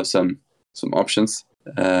nice to have some options.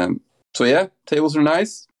 So yeah, tables are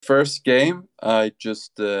nice. First game, I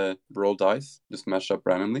just rolled dice, just matched up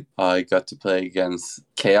randomly. I got to play against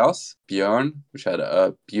Chaos, Bjorn, which had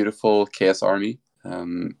a beautiful Chaos army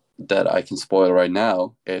that I can spoil right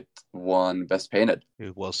now. It won Best Painted.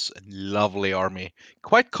 It was a lovely army.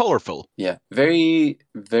 Quite colorful. Yeah, very,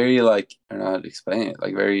 very like, I don't know how to explain it.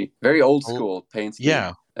 Like very, very old school paint scheme.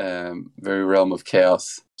 Yeah. Very Realm of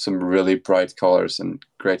Chaos. Some really bright colors and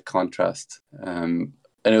great contrast. And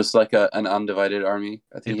it was like an undivided army.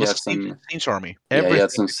 I think it was a siege army. Yeah, he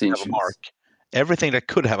had some siege mark. Everything that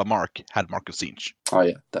could have a mark had Mark of Siege. Oh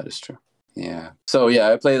yeah, that is true. Yeah. So yeah,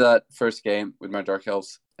 I played that first game with my Dark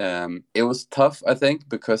Elves. It was tough, I think,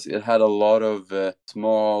 because it had a lot of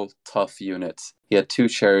small, tough units. He had 2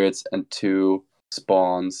 chariots and 2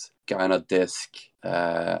 spawns, guy on a disc,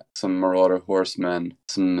 some Marauder horsemen,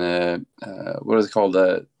 some what is it called?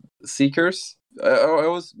 Seekers? I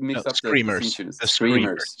always mix up Screamers. The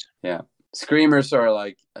Screamers. Yeah. Screamers are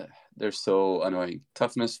like, they're so annoying.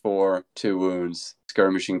 Toughness 4, 2 wounds,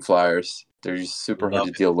 skirmishing flyers. They're just super hard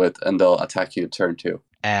to deal with, and they'll attack you turn 2.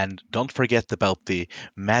 And don't forget about the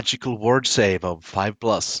magical ward save of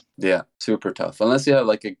 5+. Yeah, super tough. Unless you have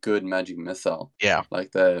like a good magic missile. Yeah.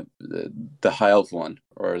 Like the High Elf one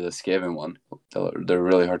or the Skaven one. They're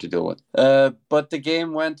really hard to deal with. But the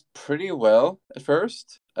game went pretty well at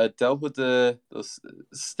first. I dealt with those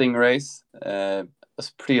stingrays. I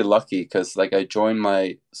was pretty lucky because like I joined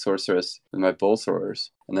my sorceress with my bolt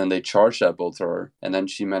throwers, and then they charged that bolt thrower, and then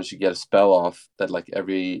she managed to get a spell off that like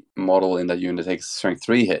every model in that unit takes a strength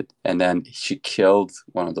 3 hit, and then she killed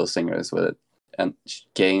one of those stingrays with it, and she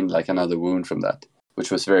gained like another wound from that, which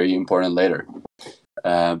was very important later.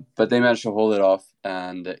 But they managed to hold it off,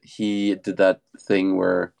 and he did that thing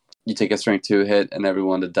where you take a strength 2 hit, and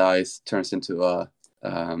everyone that dies turns into a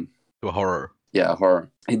horror. Yeah, horror.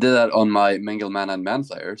 He did that on my Mengel Man and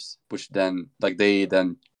Manflayers, which then, like, they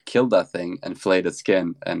then killed that thing and flayed its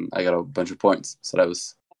skin, and I got a bunch of points. So that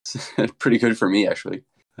was pretty good for me, actually.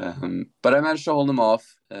 But I managed to hold him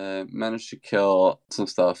off, managed to kill some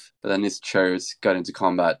stuff, but then his chariots got into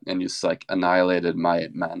combat and just, like, annihilated my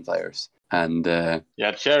Manflayers. And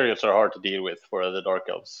yeah, chariots are hard to deal with for the Dark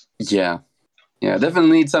Elves. Yeah. Yeah,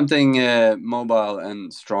 definitely need something mobile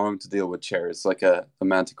and strong to deal with chariots, like a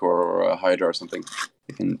Manticore or a Hydra or something.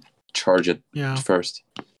 You can charge it first.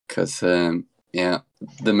 Because, the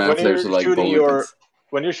Manflayers are like bullets.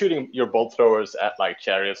 When you're shooting your bolt throwers at like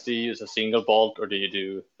chariots, do you use a single bolt or do you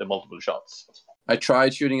do the multiple shots? I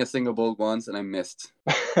tried shooting a single bolt once and I missed.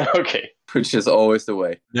 Okay. Which is always the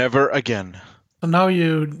way. Never again. So now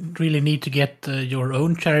you really need to get your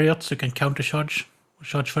own chariot so you can counter-charge.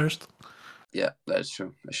 Charge first. Yeah, that's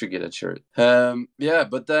true. I should get a chariot.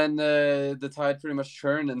 But then the tide pretty much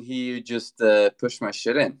turned and he just pushed my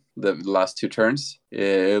shit in the last 2 turns.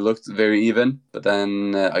 It looked very even, but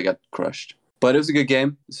then I got crushed. But it was a good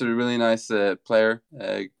game. It's a really nice player.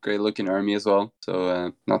 Great looking army as well.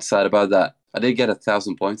 So not sad about that. I did get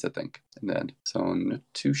 1,000 points, I think, in the end. So not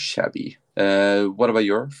too shabby. What about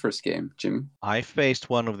your first game, Jimmy? I faced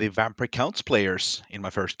one of the Vampire Counts players in my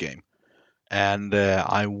first game, and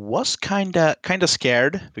I was kinda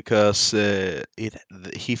scared because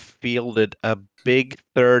he fielded a big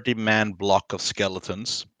 30-man block of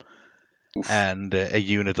skeletons Oof. and a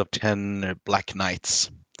unit of 10 Black Knights.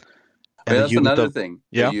 But that's another of thing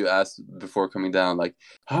yeah. that you asked before coming down, like,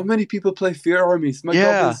 how many people play Fear armies? My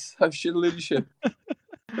Yeah. goblins have shit leadership.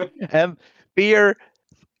 And Fear,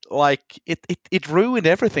 like it ruined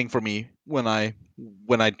everything for me when I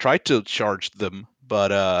tried to charge them. But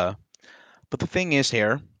the thing is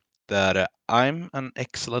here that I'm an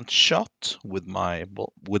excellent shot with my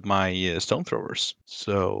stone throwers.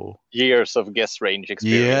 So Years of guess range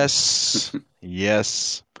experience.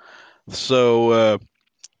 yes. So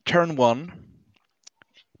turn 1,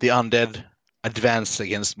 the undead advance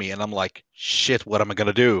against me, and I'm like, shit, what am I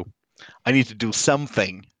gonna do? I need to do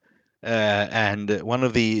something. And one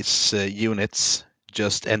of these units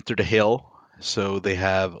just entered the hill, so they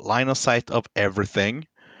have line of sight of everything.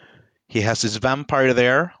 He has his vampire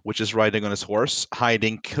there, which is riding on his horse,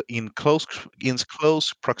 hiding in close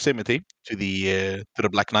proximity to the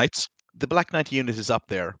Black Knights. The Black Knight unit is up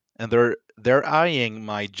there, and they're eyeing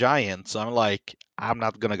my giants. I'm like, I'm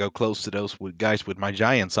not gonna go close to those guys with my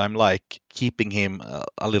giants. I'm like keeping him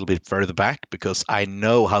a little bit further back because I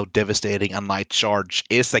know how devastating a knight charge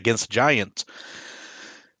is against a giant.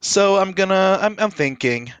 So I'm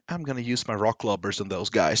thinking I'm gonna use my rock lobbers on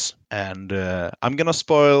those guys, and I'm gonna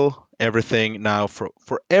spoil everything now. For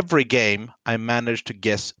every game, I manage to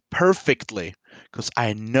guess perfectly because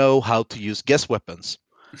I know how to use guess weapons,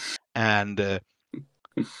 and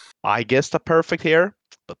I guessed a perfect here,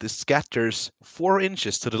 but this scatters 4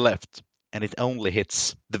 inches to the left, and it only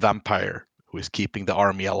hits the vampire who is keeping the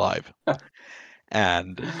army alive.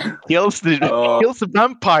 And kills the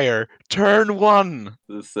vampire. Turn 1.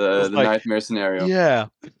 This the nightmare scenario. Yeah,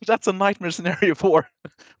 that's a nightmare scenario for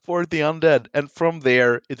the undead. And from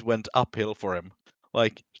there, it went uphill for him.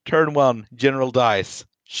 Like turn 1, general dies.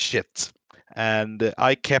 Shit. And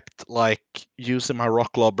I kept like using my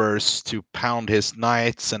rock lobbers to pound his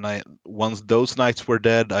knights. And once those knights were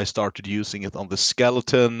dead, I started using it on the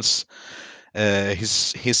skeletons.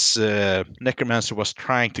 His necromancer was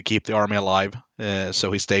trying to keep the army alive,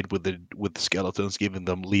 so he stayed with the skeletons, giving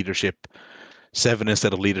them leadership 7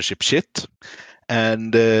 instead of leadership shit.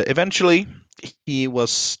 And eventually, he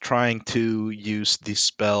was trying to use the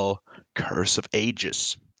spell Curse of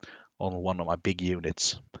Ages on one of my big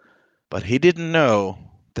units, but he didn't know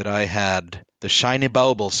that I had the shiny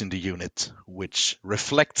baubles in the unit, which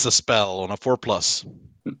reflects a spell on a 4+.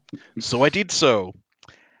 So I did so.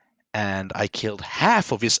 And I killed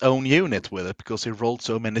half of his own unit with it because he rolled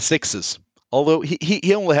so many 6s. Although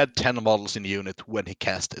he only had 10 models in the unit when he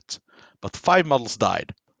cast it. But 5 models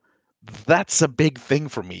died. That's a big thing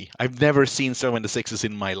for me. I've never seen so many 6s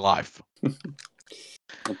in my life.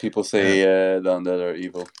 And people say the undead are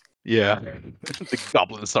evil. Yeah, the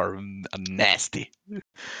goblins are nasty.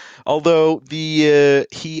 Although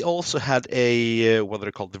he also had a what are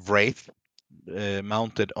they called, the Wraith,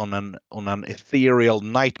 mounted on an ethereal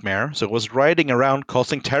nightmare, so it was riding around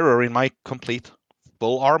causing terror in my complete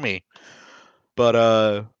full army. But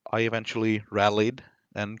I eventually rallied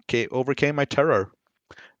and overcame my terror.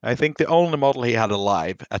 I think the only model he had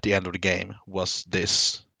alive at the end of the game was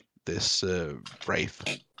this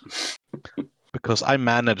Wraith, because I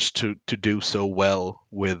managed to do so well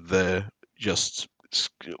with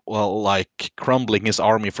like crumbling his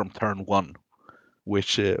army from turn 1.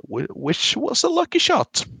 Which was a lucky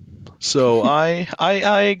shot. So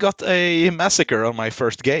I got a massacre on my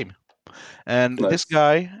first game, and Nice. This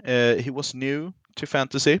guy he was new to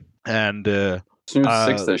fantasy, and new to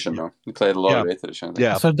 6th edition though. He played a lot of 8th edition.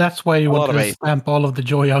 Yeah. So that's why you wanted to stamp all of the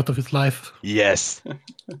joy out of his life. Yes.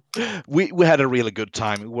 we had a really good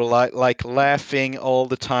time. We were like laughing all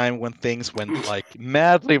the time when things went like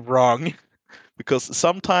madly wrong, because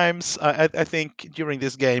sometimes I think during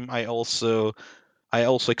this game I also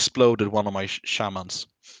exploded one of my shamans.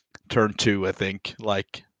 Turn 2, I think,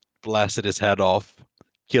 like blasted his head off,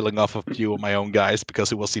 killing off a few of my own guys because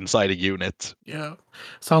he was inside a unit. Yeah,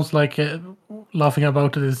 sounds like laughing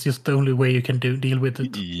about it is just the only way you can deal with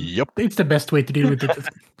it. Yep, it's the best way to deal with it.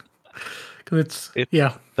 Because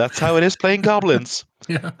yeah, that's how it is playing goblins.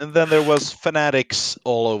 Yeah, and then there was fanatics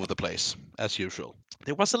all over the place as usual.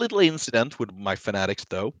 There was a little incident with my fanatics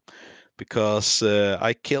though, because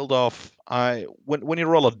I killed off. When you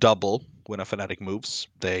roll a double when a fanatic moves,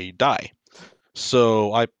 they die.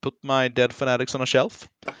 So I put my dead fanatics on a shelf.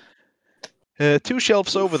 2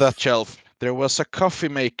 shelves over that shelf, there was a coffee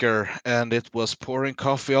maker and it was pouring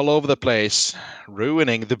coffee all over the place,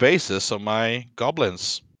 ruining the bases of my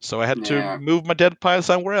goblins. So I had to Yeah. move my dead pile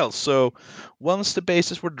somewhere else. So once the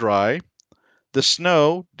bases were dry, the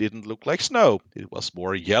snow didn't look like snow. It was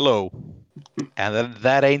more yellow. And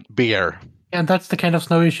that ain't beer. And that's the kind of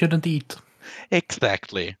snow you shouldn't eat.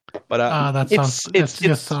 Exactly. But That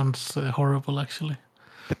just sounds horrible, actually.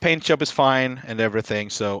 the paint job is fine and everything,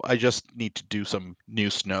 so I just need to do some new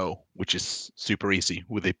snow, which is super easy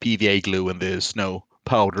with the PVA glue and the snow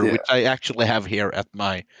powder, Yeah. which I actually have here at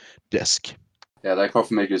my desk. Yeah, that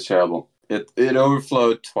coffee maker is terrible. It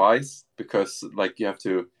overflowed twice because like you have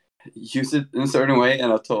to use it in a certain way,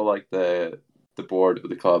 and I told like the board of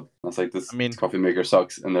the club, I was like, this coffee maker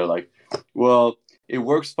sucks, and they're like, well, it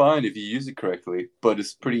works fine if you use it correctly, but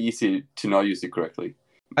it's pretty easy to not use it correctly.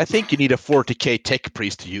 I think you need a 40k tech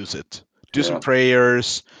priest to use it. Do some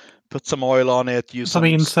prayers, put some oil on it, use some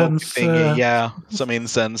incense, some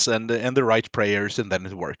incense and the right prayers, and then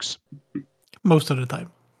it works. Most of the time.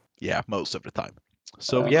 Yeah, most of the time.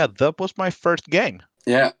 So that was my first game.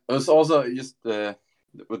 Yeah, it was also just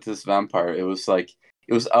with this vampire. It was like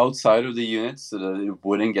it was outside of the unit so that it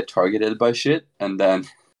wouldn't get targeted by shit, and then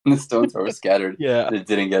the stone thrower scattered. It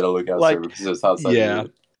didn't get a lookout server because it was outside the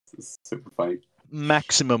unit. It's super funny.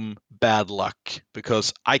 Maximum bad luck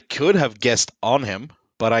because I could have guessed on him,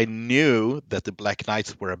 but I knew that the Black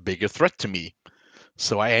Knights were a bigger threat to me,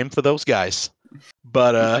 so I aimed for those guys.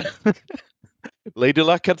 But Lady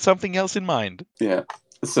Luck had something else in mind. Yeah,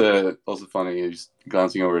 it's also funny. Just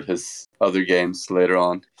glancing over at his other games later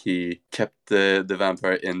on, he kept the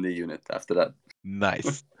vampire in the unit after that.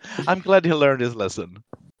 Nice. I'm glad he learned his lesson.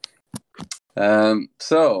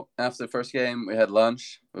 So after the first game, we had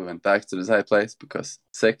lunch. We went back to the Thai place because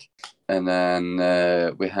sick, and then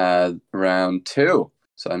we had round 2.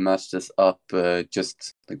 So I matched this up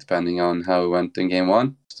just like depending on how it went in game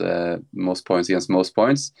 1. Most points against most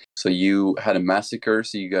points. So you had a massacre,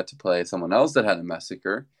 so you got to play someone else that had a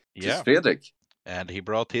massacre. Yeah, Fredrik. And he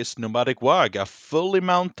brought his nomadic wag, a fully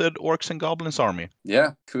mounted orcs and goblins army.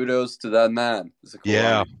 Yeah, kudos to that man. It's a cool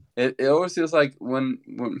army. It always feels like when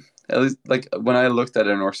at least like when I looked at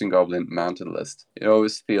an orcs and goblin mounted list, it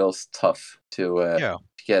always feels tough to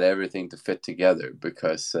get everything to fit together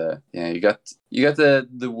because you got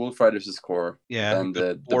the wolf riders as core, and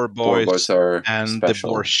the boar boys are and special.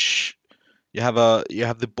 The boar you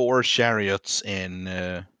have the boar chariots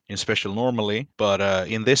in special normally, but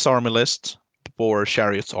in this army list, boar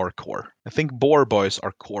chariots are core. I think boar boys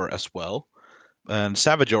are core as well, and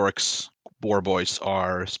savage orcs boar boys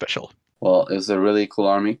are special. Well, it's a really cool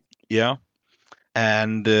army. Yeah,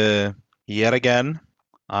 and yet again,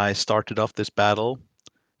 I started off this battle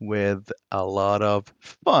with a lot of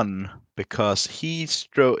fun because he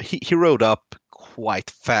rode up quite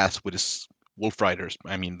fast with his wolf riders.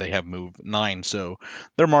 I mean, they have moved 9, so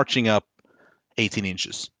they're marching up 18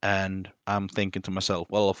 inches. And I'm thinking to myself,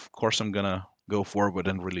 well, of course I'm gonna go forward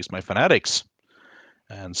and release my fanatics.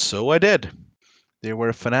 And so I did. There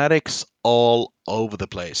were fanatics all over the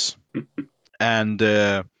place. And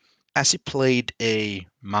as he played a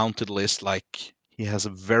mounted list, like he has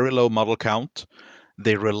a very low model count,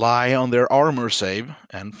 they rely on their armor save,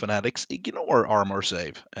 and fanatics ignore armor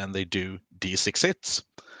save, and they do d6 hits.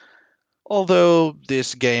 Although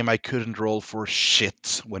this game I couldn't roll for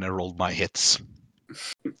shit when I rolled my hits.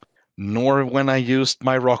 Nor when I used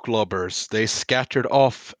my rock lobbers. They scattered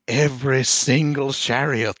off every single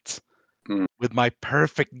chariot with my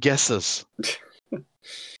perfect guesses.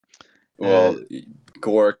 Well,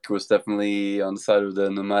 Gork was definitely on the side of the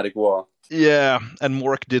nomadic wall. Yeah, and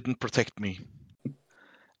Mork didn't protect me.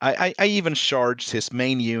 I even charged his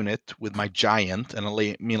main unit with my giant, and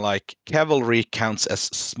I mean, like, cavalry counts as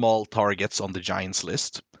small targets on the giants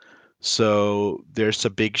list. So there's a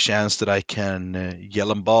big chance that I can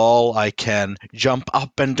yell and ball, I can jump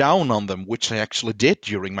up and down on them, which I actually did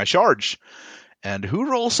during my charge. And who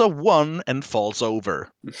rolls a 1 and falls over?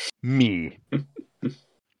 Me.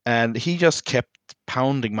 And he just kept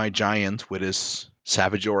pounding my giant with his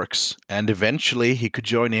savage orcs, and eventually he could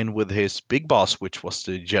join in with his big boss, which was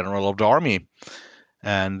the general of the army.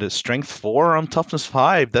 And strength 4 on toughness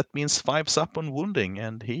 5, that means 5's up on wounding,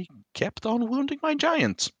 and he kept on wounding my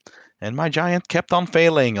giant. And my giant kept on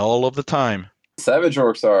failing all of the time. Savage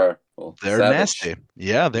orcs are... Well, they're savage. Nasty.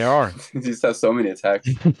 Yeah, they are. They just have so many attacks.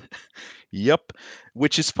 Yep.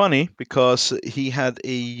 Which is funny, because he had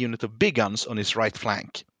a unit of big guns on his right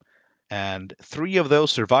flank. And 3 of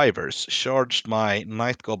those survivors charged my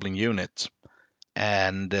Night Goblin unit.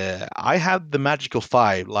 And I had the magical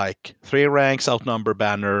 5, like 3 ranks, outnumber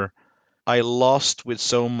banner. I lost with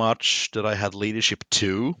so much that I had leadership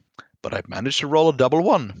 2. but I managed to roll a double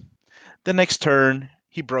 1. The next turn,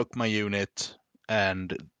 he broke my unit,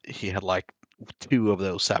 and he had like 2 of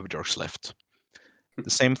those Savage Orcs left. The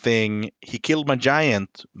same thing, he killed my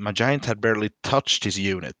giant. My giant had barely touched his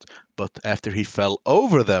unit, but after he fell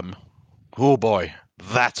over them, oh boy,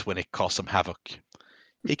 that's when it caused some havoc.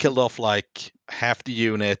 He killed off like half the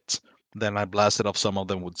unit, then I blasted off some of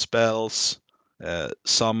them with spells.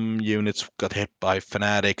 Some units got hit by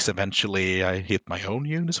fanatics. Eventually, I hit my own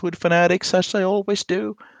units with fanatics, as I always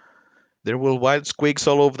do. There were wild squigs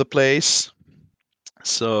all over the place.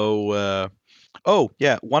 So,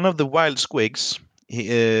 one of the wild squigs,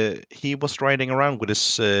 he was riding around with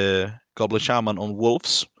his goblin shaman on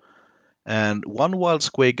wolves, and one wild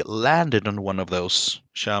squig landed on one of those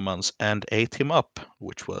shamans and ate him up,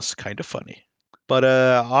 which was kind of funny. But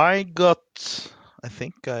I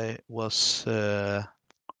think I was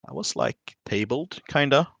like tabled,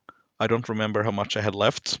 kinda. I don't remember how much I had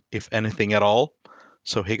left, if anything at all.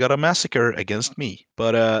 So he got a massacre against me.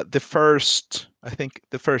 But the first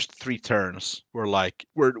 3 turns were like,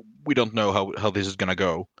 we don't know how this is gonna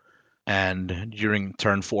go. And during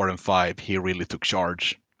turn 4 and 5, he really took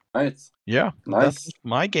charge. Right. Yeah, Nice. that's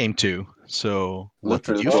my game too. So what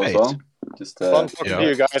did Looked you really face? cool as well. Just Fun talking to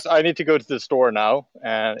you guys. I need to go to the store now,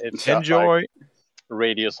 and it's got, Enjoy. like,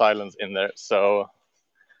 radio silence in there. So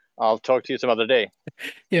I'll talk to you some other day.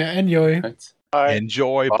 Yeah, enjoy. Right. Bye.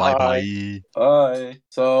 Enjoy. Bye. Bye. Bye.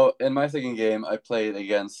 So in my second game, I played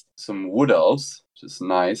against some Wood Elves, which is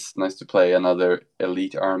nice. Nice to play another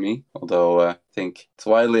elite army. Although I think it's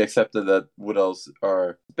widely accepted that Wood Elves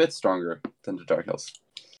are a bit stronger than the Dark Elves.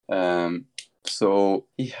 So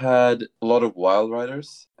he had a lot of Wild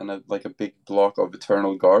Riders and a big block of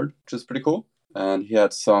Eternal Guard, which is pretty cool. And he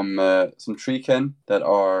had some Treekin that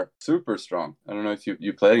are super strong. I don't know if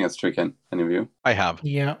you played against Treekin, any of you? I have.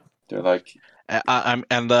 Yeah. They're like...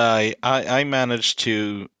 I managed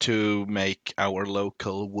to make our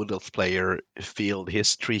local Wood Elf player field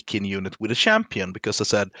his Treekin unit with a champion, because I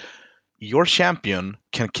said, your champion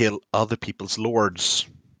can kill other people's lords.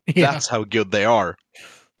 Yeah. That's how good they are.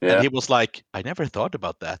 Yeah. And he was like, I never thought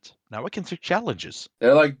about that. Now I can take challenges.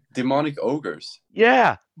 They're like demonic ogres.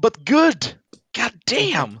 Yeah, but good. God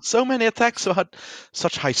damn. So many attacks, so had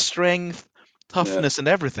such high strength, toughness, and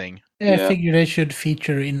everything. Yeah, I Yeah. figure they should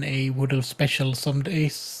feature in a Wood Elf special some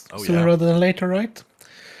days, Oh, sooner yeah. rather than later, right?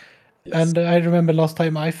 Yes. And I remember last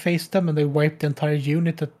time I faced them and they wiped the entire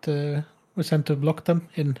unit that was sent to block them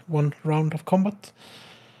in one round of combat,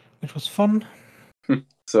 which was fun.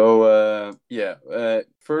 So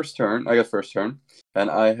first turn, I got first turn, and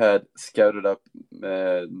I had scouted up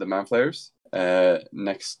the Manflayers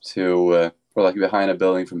next to or like behind a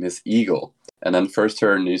building from his eagle, and then first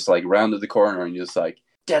turn you just like rounded the corner and you just like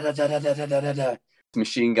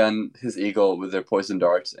machine gun his eagle with their poison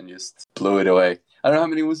darts and just blew it away. I don't know how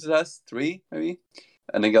many wounds it has, 3 maybe,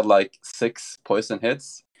 and then got like 6 poison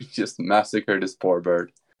hits. Just massacred this poor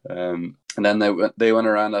bird. And then they went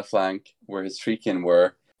around that flank where his Treekin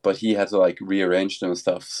were, but he had to like rearrange them and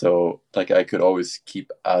stuff, so like I could always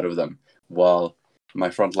keep out of them while my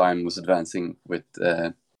front line was advancing with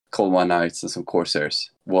Cold One Knights and some Corsairs,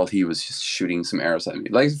 while he was just shooting some arrows at me.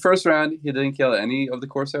 Like the first round, he didn't kill any of the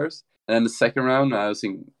Corsairs, and then the second round, when I was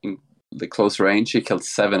in the close range, he killed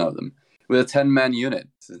 7 of them with a 10-man unit.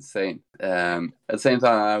 It's insane. At the same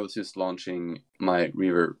time, I was just launching my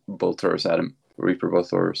Reaper Bolters at him,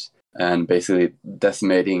 and basically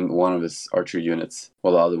decimating one of his archer units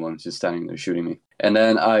while the other one was just standing there shooting me. And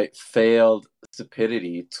then I failed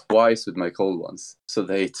stupidity twice with my Cold Ones. So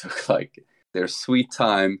they took like their sweet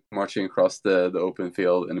time marching across the open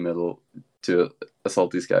field in the middle to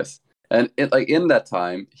assault these guys. And in that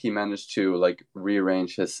time, he managed to like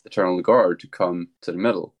rearrange his Eternal Guard to come to the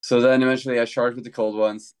middle. So then eventually I charged with the Cold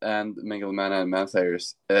Ones and Mingled Mana and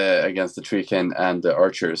Manflayers against the Treekin and the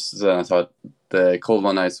Archers. So then I thought the Cold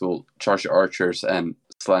One Knights will charge the Archers and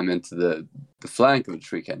slam into the flank of the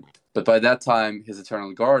Treekin. But by that time, his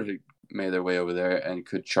Eternal Guard had made their way over there and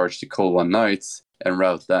could charge the Cold One Knights and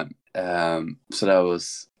rout them. So that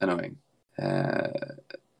was annoying.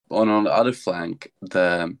 On the other flank,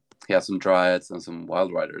 he had some Dryads and some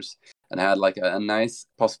Wild Riders, and I had like a nice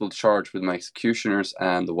possible charge with my Executioners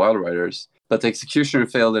and the Wild Riders. But the Executioner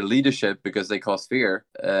failed their leadership because they caused fear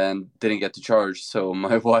and didn't get to charge. So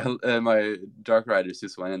my Dark Riders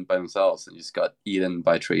just went in by themselves and just got eaten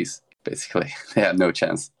by trees. Basically, they had no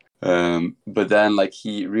chance. But then like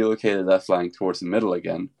he relocated that flank towards the middle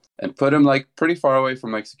again and put him like pretty far away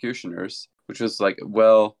from my Executioners, which was like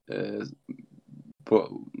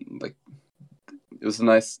it was a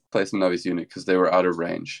nice placement of his unit because they were out of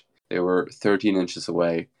range. They were 13 inches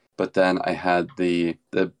away. But then I had the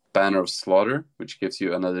Banner of Slaughter, which gives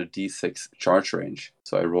you another d6 charge range.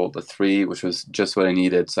 So I rolled a 3, which was just what I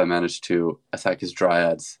needed. So I managed to attack his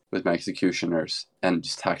dryads with my executioners and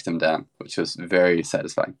just hack them down, which was very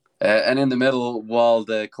satisfying. And in the middle, while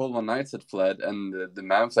the Cold One Knights had fled and the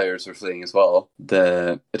Manflayers were fleeing as well,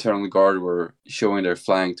 the Eternal Guard were showing their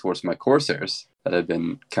flank towards my Corsairs that had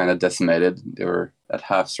been kind of decimated. They were at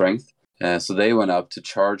half strength. So they went up to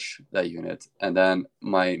charge that unit. And then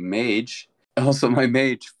my mage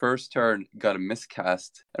first turn got a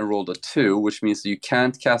miscast and rolled a 2, which means you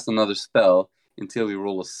can't cast another spell until you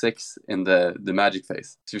roll a 6 in the magic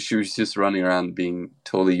phase. So she was just running around being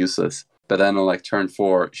totally useless. But then on like turn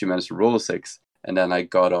 4, she managed to roll a 6. And then I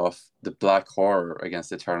got off the Black Horror against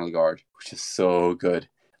the Eternal Guard, which is so good.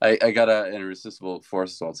 I got an irresistible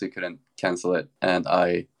force as well, so you couldn't cancel it. And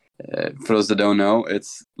I, for those that don't know,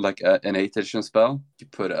 it's like an 8th edition spell. You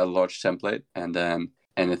put a large template, and then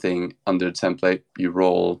anything under the template, you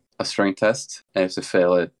roll a strength test, and if they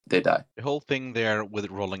fail it, they die. The whole thing there with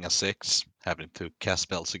rolling a 6, having to cast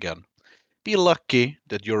spells again. Be lucky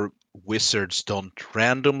that your wizards don't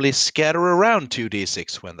randomly scatter around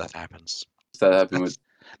 2d6 when that happens. Does that happen with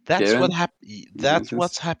That's Garen?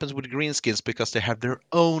 what happens with greenskins, because they have their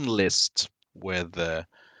own list with the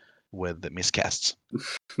miscasts.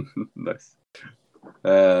 Nice.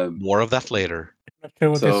 More of that later. I'm not sure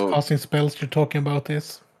what So- this casting spells you're talking about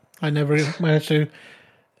is. I never managed to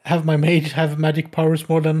have my mage have magic powers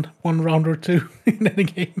more than 1 round or 2 in any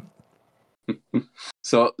game.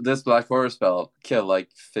 So this Black Horror spell killed like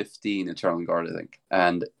 15 Eternal Guard, I think.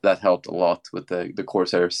 And that helped a lot with the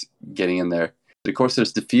Corsairs getting in there. The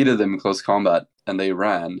Corsairs defeated them in close combat, and they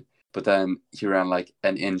ran. But then he ran like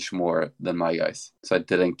an inch more than my guys. So I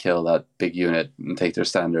didn't kill that big unit and take their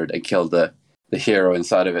standard and kill the hero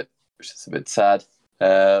inside of it, which is a bit sad.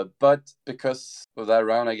 But because of that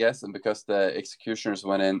round, I guess, and because the executioners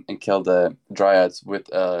went in and killed the dryads with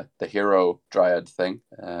the hero dryad thing,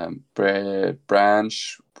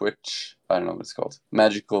 branch, which I don't know what it's called,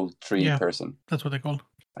 magical tree Yeah. person. That's what they call.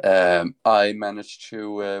 I managed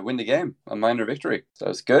to win the game, a minor victory. So it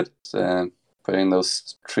was good. So, putting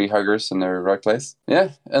those tree huggers in their right place.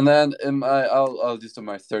 Yeah, and then I'll just do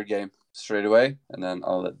my third game straight away, and then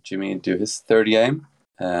I'll let Jimmy do his third game.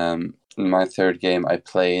 In my third game, I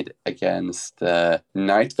played against the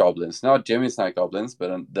Night Goblins. Not Jimmy's Night Goblins,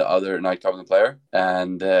 but the other Night Goblin player.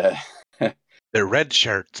 And The red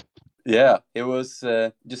shirt. yeah, it was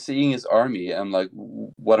just seeing his army. I'm like,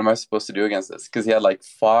 what am I supposed to do against this? Because he had like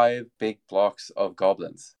 5 big blocks of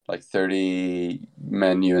goblins, like 30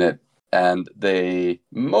 men unit. And they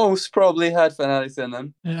most probably had fanatics in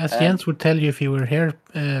them. As And- Jens would tell you if you were here,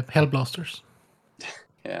 Hellblasters.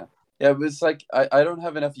 Yeah, but it's like I don't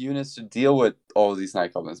have enough units to deal with all of these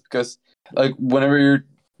Night Goblins, because like whenever you're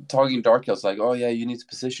talking Dark Elves, like, oh yeah, you need to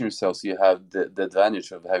position yourself so you have the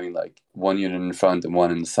advantage of having like 1 unit in front and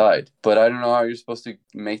 1 in the side. But I don't know how you're supposed to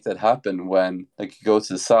make that happen when like you go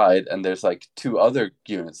to the side and there's like 2 other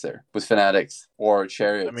units there with fanatics or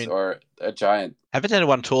chariots or a giant. Haven't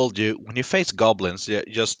anyone told you, when you face goblins, you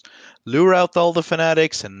just lure out all the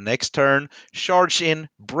fanatics, and next turn, charge in,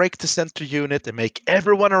 break the center unit, and make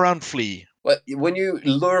everyone around flee? Well, when you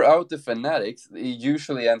lure out the fanatics, it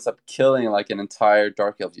usually ends up killing like an entire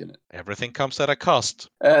Dark Elf unit. Everything comes at a cost.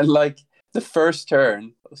 And like the first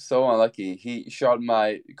turn, so unlucky, he shot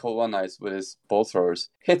my Cold One Knights with his bolt throwers,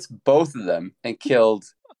 hits both of them, and killed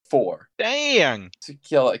 4. Dang! To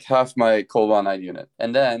kill like half my Cold One Knight unit.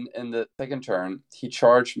 And then in the second turn, he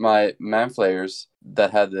charged my Manflayers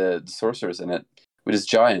that had the sorcerers in it with his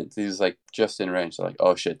giant. He was like just in range. So like,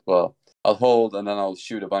 oh shit, well, I'll hold and then I'll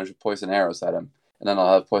shoot a bunch of poison arrows at him. And then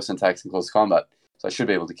I'll have poison attacks in close combat. So I should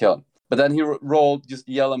be able to kill him. But then he rolled just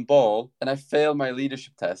yell and ball, and I failed my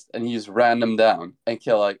leadership test, and he just ran them down and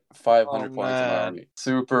killed like 500 points in my man. army.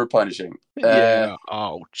 Super punishing. Yeah,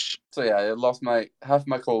 ouch. So yeah, I lost half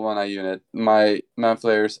my Cold One Eye unit, my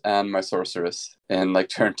Manflayers, and my Sorceress in like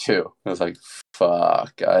turn 2. I was like,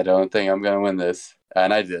 fuck, I don't think I'm gonna win this.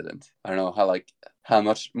 And I didn't. I don't know how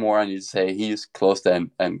much more I need to say. He just closed in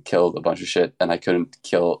and killed a bunch of shit, and I couldn't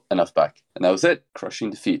kill enough back. And that was it. Crushing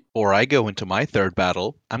defeat. Before I go into my third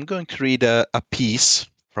battle, I'm going to read a piece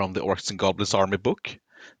from the Orcs and Goblins army book,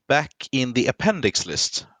 back in the appendix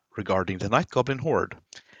list regarding the Night Goblin Horde.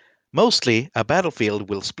 Mostly, a battlefield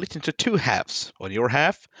will split into 2 halves. On your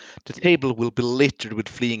half, the table will be littered with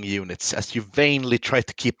fleeing units as you vainly try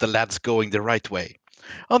to keep the lads going the right way.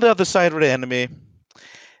 On the other side of the enemy,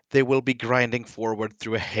 they will be grinding forward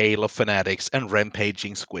through a hail of fanatics and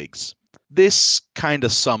rampaging squigs. This kind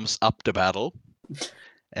of sums up the battle.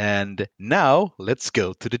 And now let's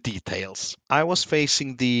go to the details. I was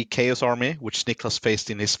facing the Chaos Army, which Niklas faced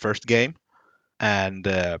in his first game. And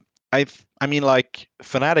I mean, like,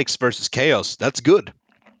 Fanatics versus Chaos, that's good.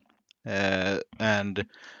 And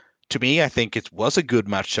to me, I think it was a good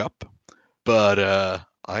matchup. But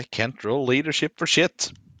I can't roll leadership for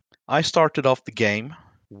shit. I started off the game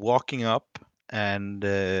walking up, and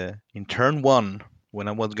in turn 1, when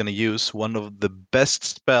I was going to use one of the best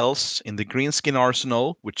spells in the Greenskin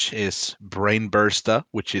arsenal, which is Brain Bursta,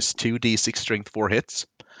 which is 2d6 strength 4 hits,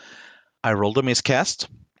 I rolled a miscast,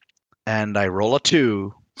 and I roll a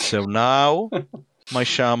 2. So now my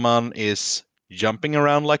shaman is jumping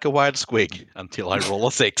around like a wild squig until I roll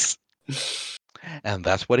a 6. And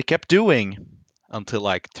that's what he kept doing until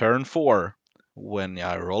like turn 4, when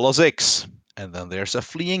I roll a 6. And then there's a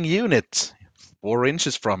fleeing unit 4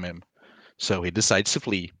 inches from him. So he decides to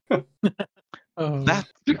flee. Oh.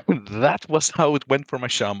 That was how it went for my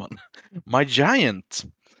shaman. My giant,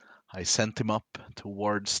 I sent him up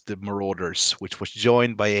towards the marauders, which was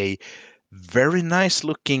joined by a very nice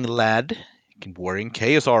looking lad wearing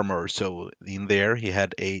chaos armor. So in there he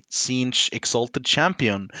had a Siege Exalted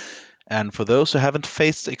Champion. And for those who haven't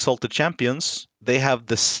faced Exalted Champions, they have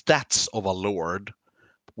the stats of a lord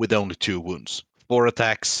with only 2 wounds. 4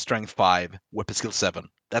 attacks, strength 5, weapon skill 7.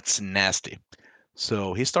 That's nasty.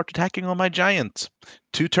 So he started attacking on my giant.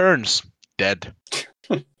 2 turns, dead.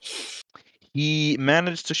 He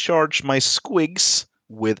managed to charge my squigs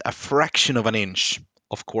with a fraction of an inch.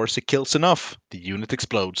 Of course, he kills enough. The unit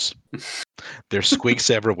explodes. There's squigs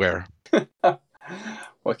everywhere.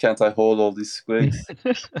 Why can't I hold all these squigs?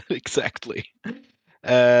 Exactly.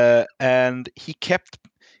 And he kept,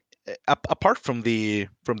 apart from the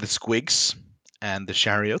squigs and the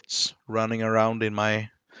chariots running around in my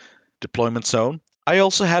deployment zone, I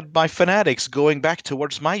also had my fanatics going back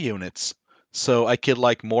towards my units. So I killed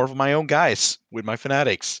like more of my own guys with my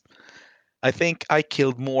fanatics. I think I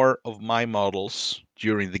killed more of my models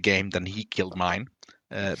during the game than he killed mine,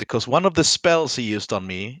 because one of the spells he used on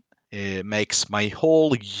me makes my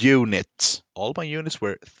whole unit, all my units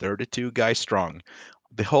were 32 guys strong,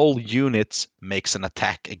 the whole unit makes an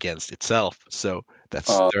attack against itself. So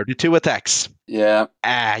that's 32 attacks. Yeah.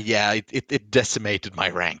 Yeah, it decimated my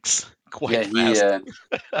ranks quite Yeah,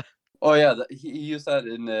 fast. oh yeah, he used that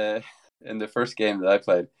in the first game that I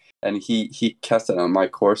played, and he cast it on my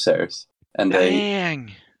Corsairs, and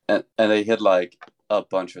Dang. they hit like a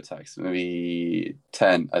bunch of attacks, maybe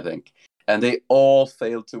 10, I think, and they all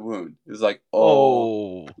failed to wound. It was like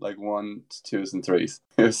like 1s, 2s, and 3s.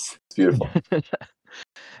 It's beautiful.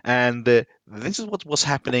 And this is what was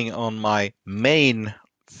happening on my main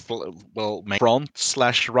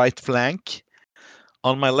front/right flank.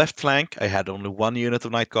 On my left flank, I had only 1 unit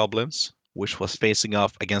of Night Goblins, which was facing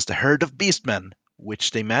off against a herd of Beastmen,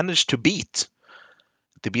 which they managed to beat.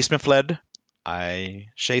 The Beastmen fled. I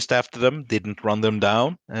chased after them, didn't run them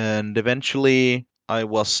down, and eventually I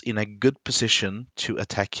was in a good position to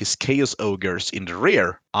attack his Chaos Ogres in the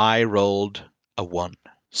rear. I rolled a 1,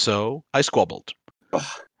 so I squabbled.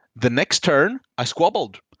 The next turn, I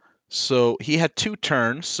squabbled. So he had 2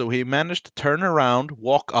 turns, so he managed to turn around,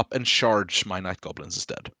 walk up, and charge my Night Goblins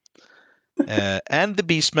instead. And the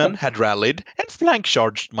Beastmen had rallied and flank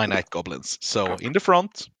charged my Night Goblins. So in the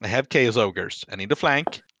front, I have Chaos Ogres, and in the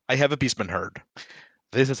flank, I have a Beastman herd.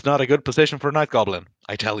 This is not a good position for a Night Goblin,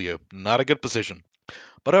 I tell you. Not a good position.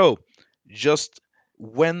 But just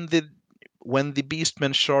when the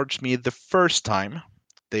Beastmen charged me the first time,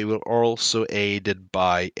 they were also aided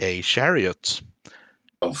by a chariot.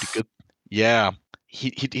 Yeah,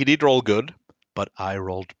 he did roll good, but I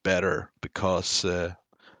rolled better because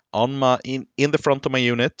on in the front of my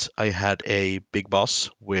unit I had a big boss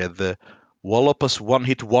with Wallopus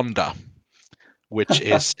one-hit Wanda, which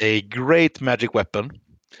is a great magic weapon.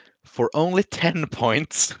 For only 10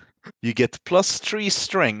 points, you get +3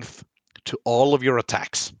 strength to all of your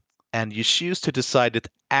attacks, and you choose to decide it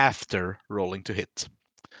after rolling to hit.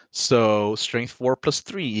 So strength 4 +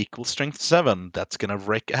 3 equals strength 7. That's gonna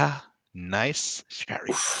wreck. Nice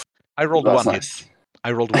chariot. I rolled That's 1 nice. hit.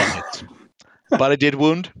 I rolled 1 hit, but I did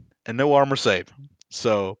wound and no armor save.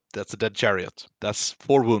 So that's a dead chariot. That's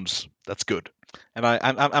 4 wounds. That's good. And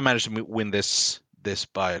I managed to win this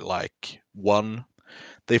by like 1.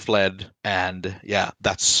 They fled, and yeah,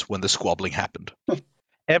 that's when the squabbling happened.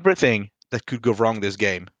 Everything that could go wrong this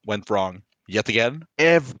game went wrong. Yet again,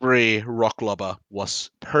 every rock lobber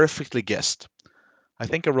was perfectly guessed. I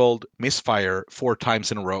think I rolled misfire 4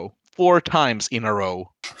 times in a row. 4 times in a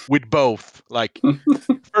row with both. Like,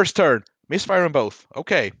 first turn, misfire on both.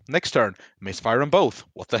 Okay, next turn, misfire on both.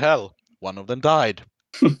 What the hell? One of them died.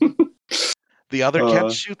 The other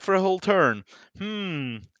can't shoot for a whole turn.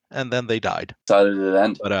 And then they died. How did it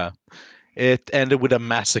end? But it ended with a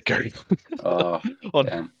massacre.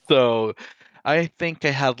 Damn. So I think I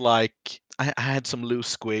had I had some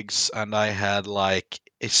loose squigs, and I had like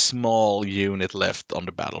a small unit left on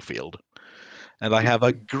the battlefield. And I have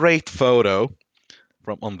a great photo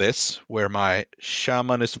on this where my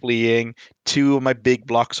shaman is fleeing, 2 of my big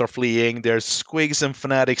blocks are fleeing. There's squigs and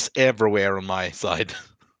fanatics everywhere on my side.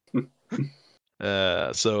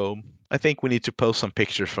 So I think we need to post some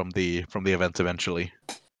pictures from the event eventually.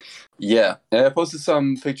 Yeah, I posted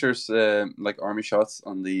some pictures, like army shots,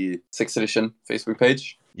 on the 6th edition Facebook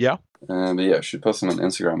page. Yeah. But yeah, I should post them on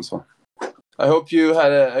Instagram as well. I hope you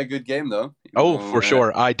had a good game, though. For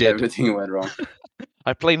sure, I did. Everything went wrong.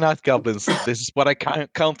 I play Night Goblins. This is what I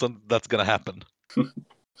count on that's gonna happen.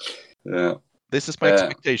 Yeah. This is my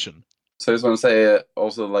expectation. So I just want to say,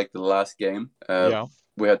 also, like the last game,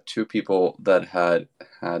 we had 2 people that had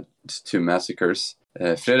 2 massacres.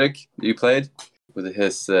 Fredrik, you played with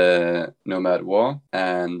his Nomad Wall,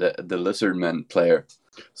 and the Lizardmen player.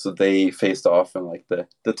 So they faced off in like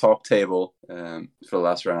the top table for the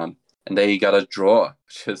last round, and they got a draw,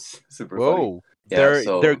 which is super funny. Yeah,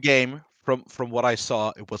 their game, from what I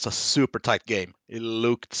saw, it was a super tight game. It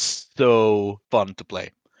looked so fun to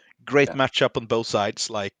play. Great matchup on both sides.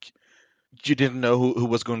 Like, you didn't know who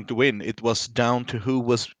was going to win. It was down to who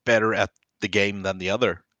was better at the game than the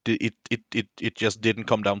other. It just didn't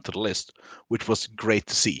come down to the list, which was great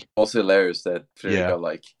to see. Also hilarious that Fredrik got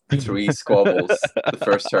like 3 squabbles the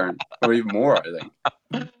first turn, or even more, I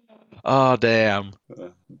think. Oh, damn.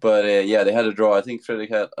 But yeah, they had a draw. I think Fredrik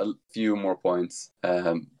had a few more points,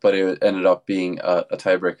 but it ended up being a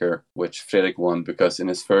tiebreaker, which Fredrik won because in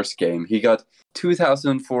his first game, he got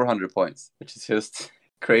 2,400 points, which is just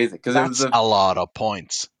crazy. Because it was a lot of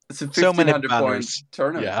points. It's a 1,500-point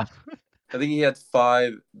tournament. Yeah. I think he had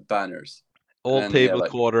 5 banners. All table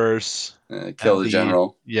quarters. Kill the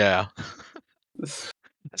general. Yeah.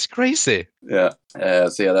 That's crazy. Yeah.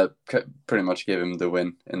 So yeah, that pretty much gave him the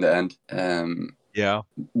win in the end. Yeah.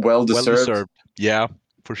 Well deserved. Yeah,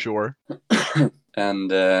 for sure. And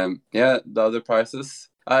yeah, the other prizes.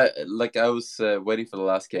 I was waiting for the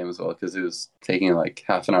last game as well because it was taking like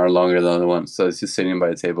half an hour longer than the other one. So I was just sitting by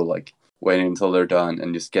the table, like waiting until they're done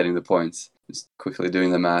and just getting the points, just quickly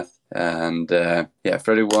doing the math. And yeah,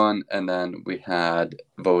 Freddie won, and then we had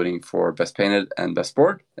voting for Best Painted and Best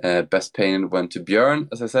Sport. Best Painted went to Björn,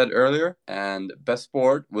 as I said earlier, and Best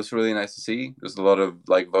Sport was really nice to see. There's a lot of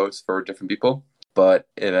like votes for different people, but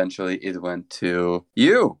eventually it went to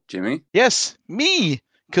you, Jimmy. Yes, me,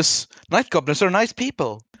 because Night Goblins are nice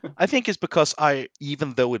people. I think it's because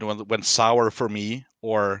even though it went sour for me,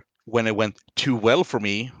 or when it went too well for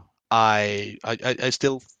me, I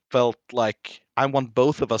still felt like I want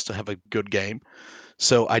both of us to have a good game.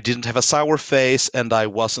 So I didn't have a sour face, and I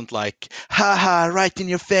wasn't like, haha, right in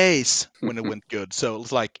your face when it went good. So it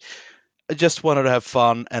was like, I just wanted to have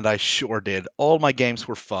fun, and I sure did. All my games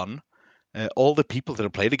were fun. All the people that I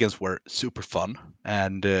played against were super fun,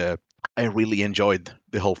 and I really enjoyed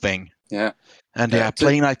the whole thing. Yeah. And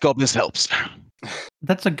playing Night Goblins helps.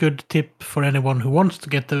 That's a good tip for anyone who wants to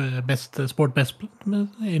get the best sport best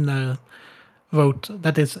in a vote.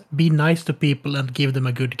 That is, be nice to people and give them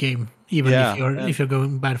a good game, even if you're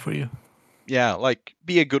going bad for you. Yeah, like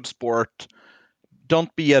be a good sport.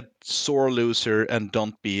 Don't be a sore loser, and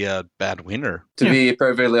don't be a bad winner. To be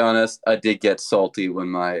perfectly honest, I did get salty when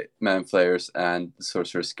my man players and the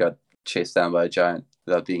sorcerers got chased down by a giant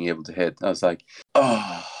without being able to hit. I was like,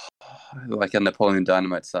 oh, like a Napoleon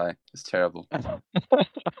Dynamite sigh. It's terrible.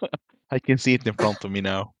 I can see it in front of me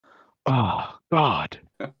now. Oh, God.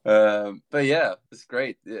 But yeah, it's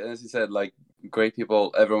great. As you said, like, great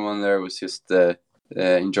people. Everyone there was just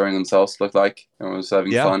enjoying themselves, looked like. Everyone was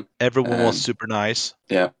having fun. Everyone was super nice.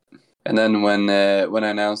 Yeah. And then when I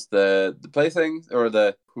announced the play thing, or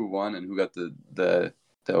the who won and who got the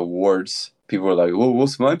awards, people were like, "Well,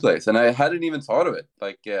 what's my place?" And I hadn't even thought of it.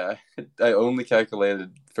 Like, I only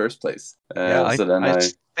calculated first place. I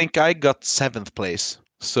think I got 7th place.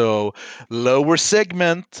 So lower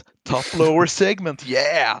segment, top lower segment,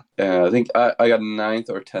 yeah. I think I got 9th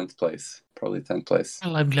or 10th place. Probably 10th place.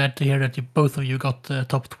 Well, I'm glad to hear that both of you got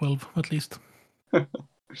top 12 at least.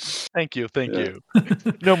 Thank you.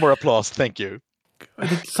 No more applause, thank you.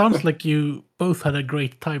 It sounds like you both had a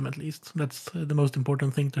great time, at least. That's the most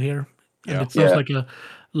important thing to hear. And it sounds like a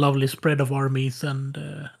lovely spread of armies and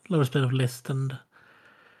lovely spread of lists. And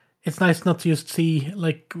it's nice not to just see,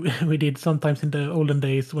 like we did sometimes in the olden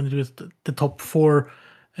days, when it was the top 4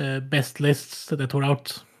 best lists that were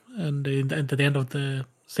out. And at the end of the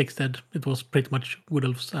 6th ed, it was pretty much Wood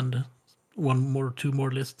Elves and two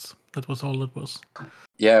more lists. That was all it was.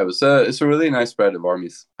 Yeah, it's a really nice spread of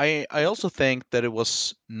armies. I also think that it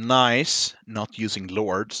was nice not using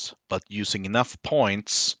lords, but using enough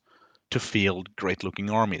points to field great-looking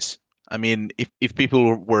armies. I mean, if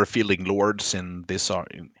people were fielding lords in this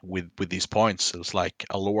with these points, it was like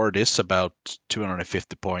a lord is about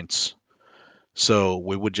 250 points. So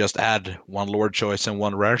we would just add one lord choice and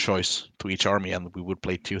one rare choice to each army, and we would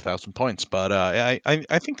play 2,000 points. But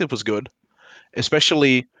I think that was good,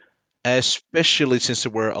 especially since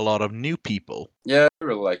there were a lot of new people. Yeah,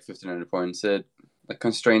 really like 1,500 points. It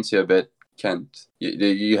constrains you a bit.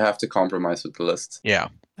 You have to compromise with the list. Yeah.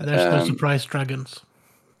 And there's no surprise dragons.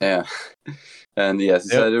 Yeah, and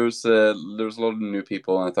yes, Yep. there was a lot of new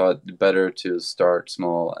people, and I thought better to start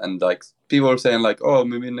small. And like people were saying, like, oh,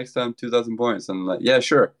 maybe next time 2,000 points, and like, yeah,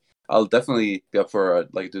 sure, I'll definitely be up for a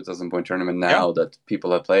 2,000 point tournament now that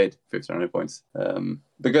people have played 1,500 points.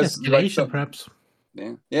 Because escalation, perhaps.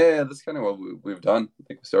 Yeah, that's kind of what we've done. I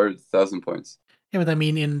think we started with 1,000 points. Yeah, but I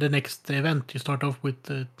mean, in the next event, you start off with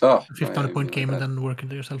the 1,500 point game and then work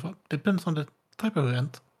yourself up. Depends on the type of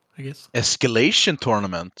event, I guess. Escalation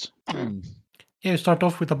tournament. Yeah, you start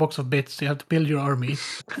off with a box of bits. You have to build your army.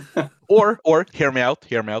 or hear me out.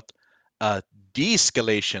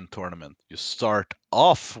 De-escalation tournament. You start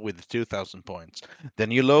off with 2,000 points. Then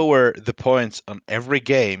you lower the points on every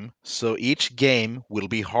game, so each game will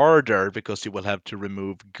be harder because you will have to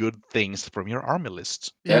remove good things from your army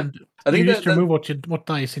list. And I think you just remove what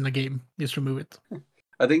dies in a game. Just remove it.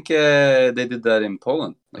 I think they did that in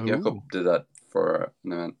Poland. Like Jakob did that for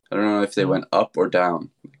an event. I don't know if they went up or down.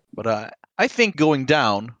 But I think going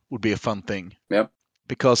down would be a fun thing. Yep.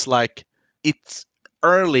 Because it's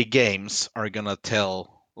early games are gonna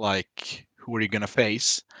tell who are you gonna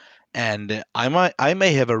face, and I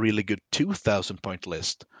may have a really good 2,000 point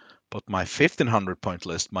list, but my 1,500 point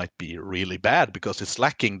list might be really bad because it's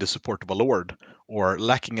lacking the support of a lord or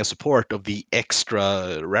lacking a support of the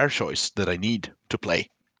extra rare choice that I need to play.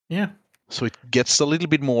 Yeah. So it gets a little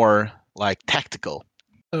bit more tactical.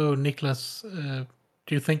 So Niklas,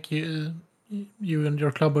 do you think you and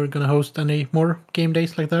your club are gonna host any more game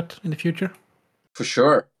days like that in the future? For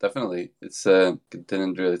sure, definitely. It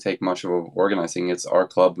didn't really take much of organizing. It's our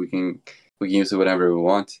club. We can use it whenever we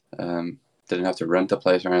want. Didn't have to rent a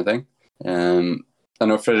place or anything. I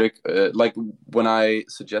know Frederick. When I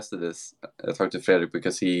suggested this, I talked to Frederick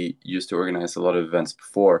because he used to organize a lot of events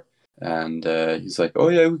before, and he's like, "Oh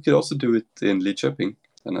yeah, we could also do it in Lidköping."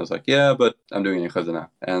 And I was like, "Yeah, but I'm doing it in Skövde now."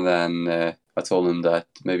 And then I told him that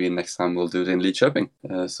maybe next time we'll do it in Lidköping.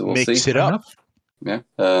 So we'll see. Mix it up. Yeah.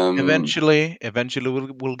 Eventually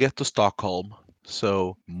we'll get to Stockholm,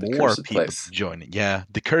 so more people join in. Yeah,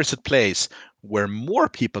 the cursed place where more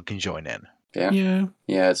people can join in. Yeah.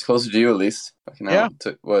 It's closer to you at least. It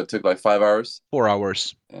took like 5 hours. 4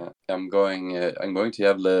 hours. Yeah, I'm going to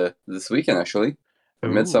Gävle this weekend actually for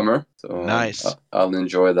midsummer. So nice. I'll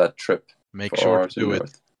enjoy that trip. Make sure to do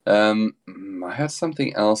it. I had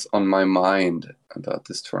something else on my mind about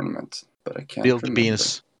this tournament, but I can't remember. The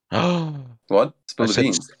beans. What? Spill the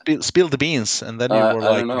beans. Spill the beans, and then you were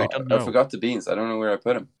I don't know. I forgot the beans. I don't know where I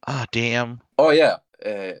put them. Ah, damn. Oh yeah.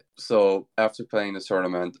 So after playing this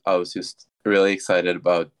tournament, I was just really excited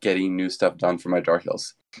about getting new stuff done for my Dark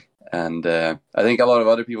Elves. And I think a lot of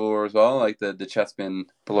other people were as well. Like the chat's been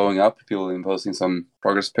blowing up. People have been posting some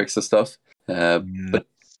progress pics and stuff. But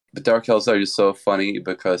Dark Elves are just so funny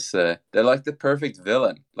because they're like the perfect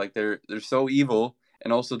villain. Like they're so evil,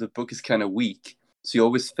 and also the book is kind of weak. So you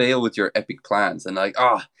always fail with your epic plans. And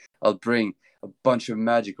I'll bring a bunch of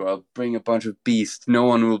magic, or I'll bring a bunch of beasts. No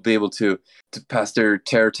one will be able to pass their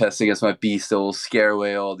terror test against my beast. That will scare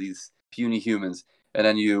away all these puny humans. And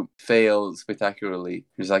then you fail spectacularly.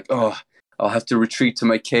 It's like, I'll have to retreat to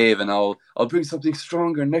my cave, and I'll bring something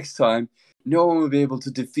stronger next time. No one will be able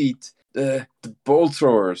to defeat the bolt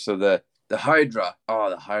thrower. So the Hydra.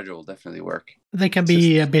 The Hydra will definitely work. They can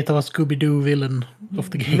be a bit of a Scooby-Doo villain of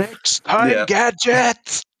the game. Next time,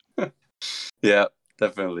 Gadget! Yeah,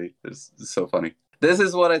 definitely. It's so funny. This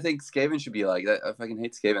is what I think Skaven should be like. I fucking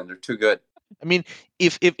hate Skaven. They're too good. I mean,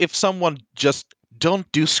 if someone just don't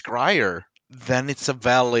do Scryer, then it's a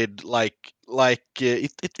valid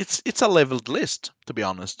it's a leveled list, to be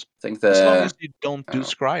honest. I think as long as you don't do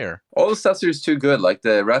Scryer. All the stats are too good. Like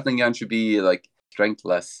the Rattling Gun should be like strength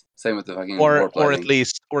less. Same with the fucking or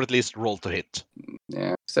at least roll to hit.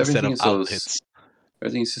 Yeah, instead of out hits.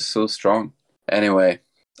 Everything is just so strong. Anyway,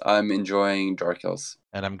 I'm enjoying Dark Elves,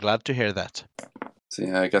 and I'm glad to hear that. So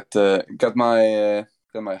yeah, I got my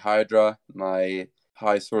Hydra, my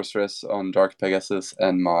High Sorceress on Dark Pegasus,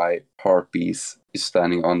 and my Harpies is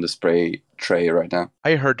standing on the spray tray right now.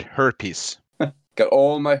 I heard herpes. Got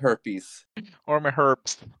all my herpes. Or my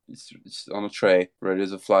herps. It's on a tray, ready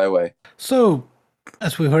to fly away. So,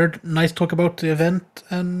 as we heard, nice talk about the event,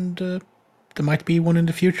 and there might be one in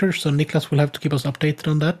the future, so Niklas will have to keep us updated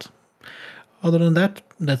on that. Other than that,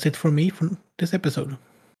 that's it from me from this episode.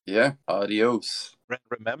 Yeah, adios.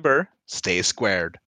 Remember, stay squared.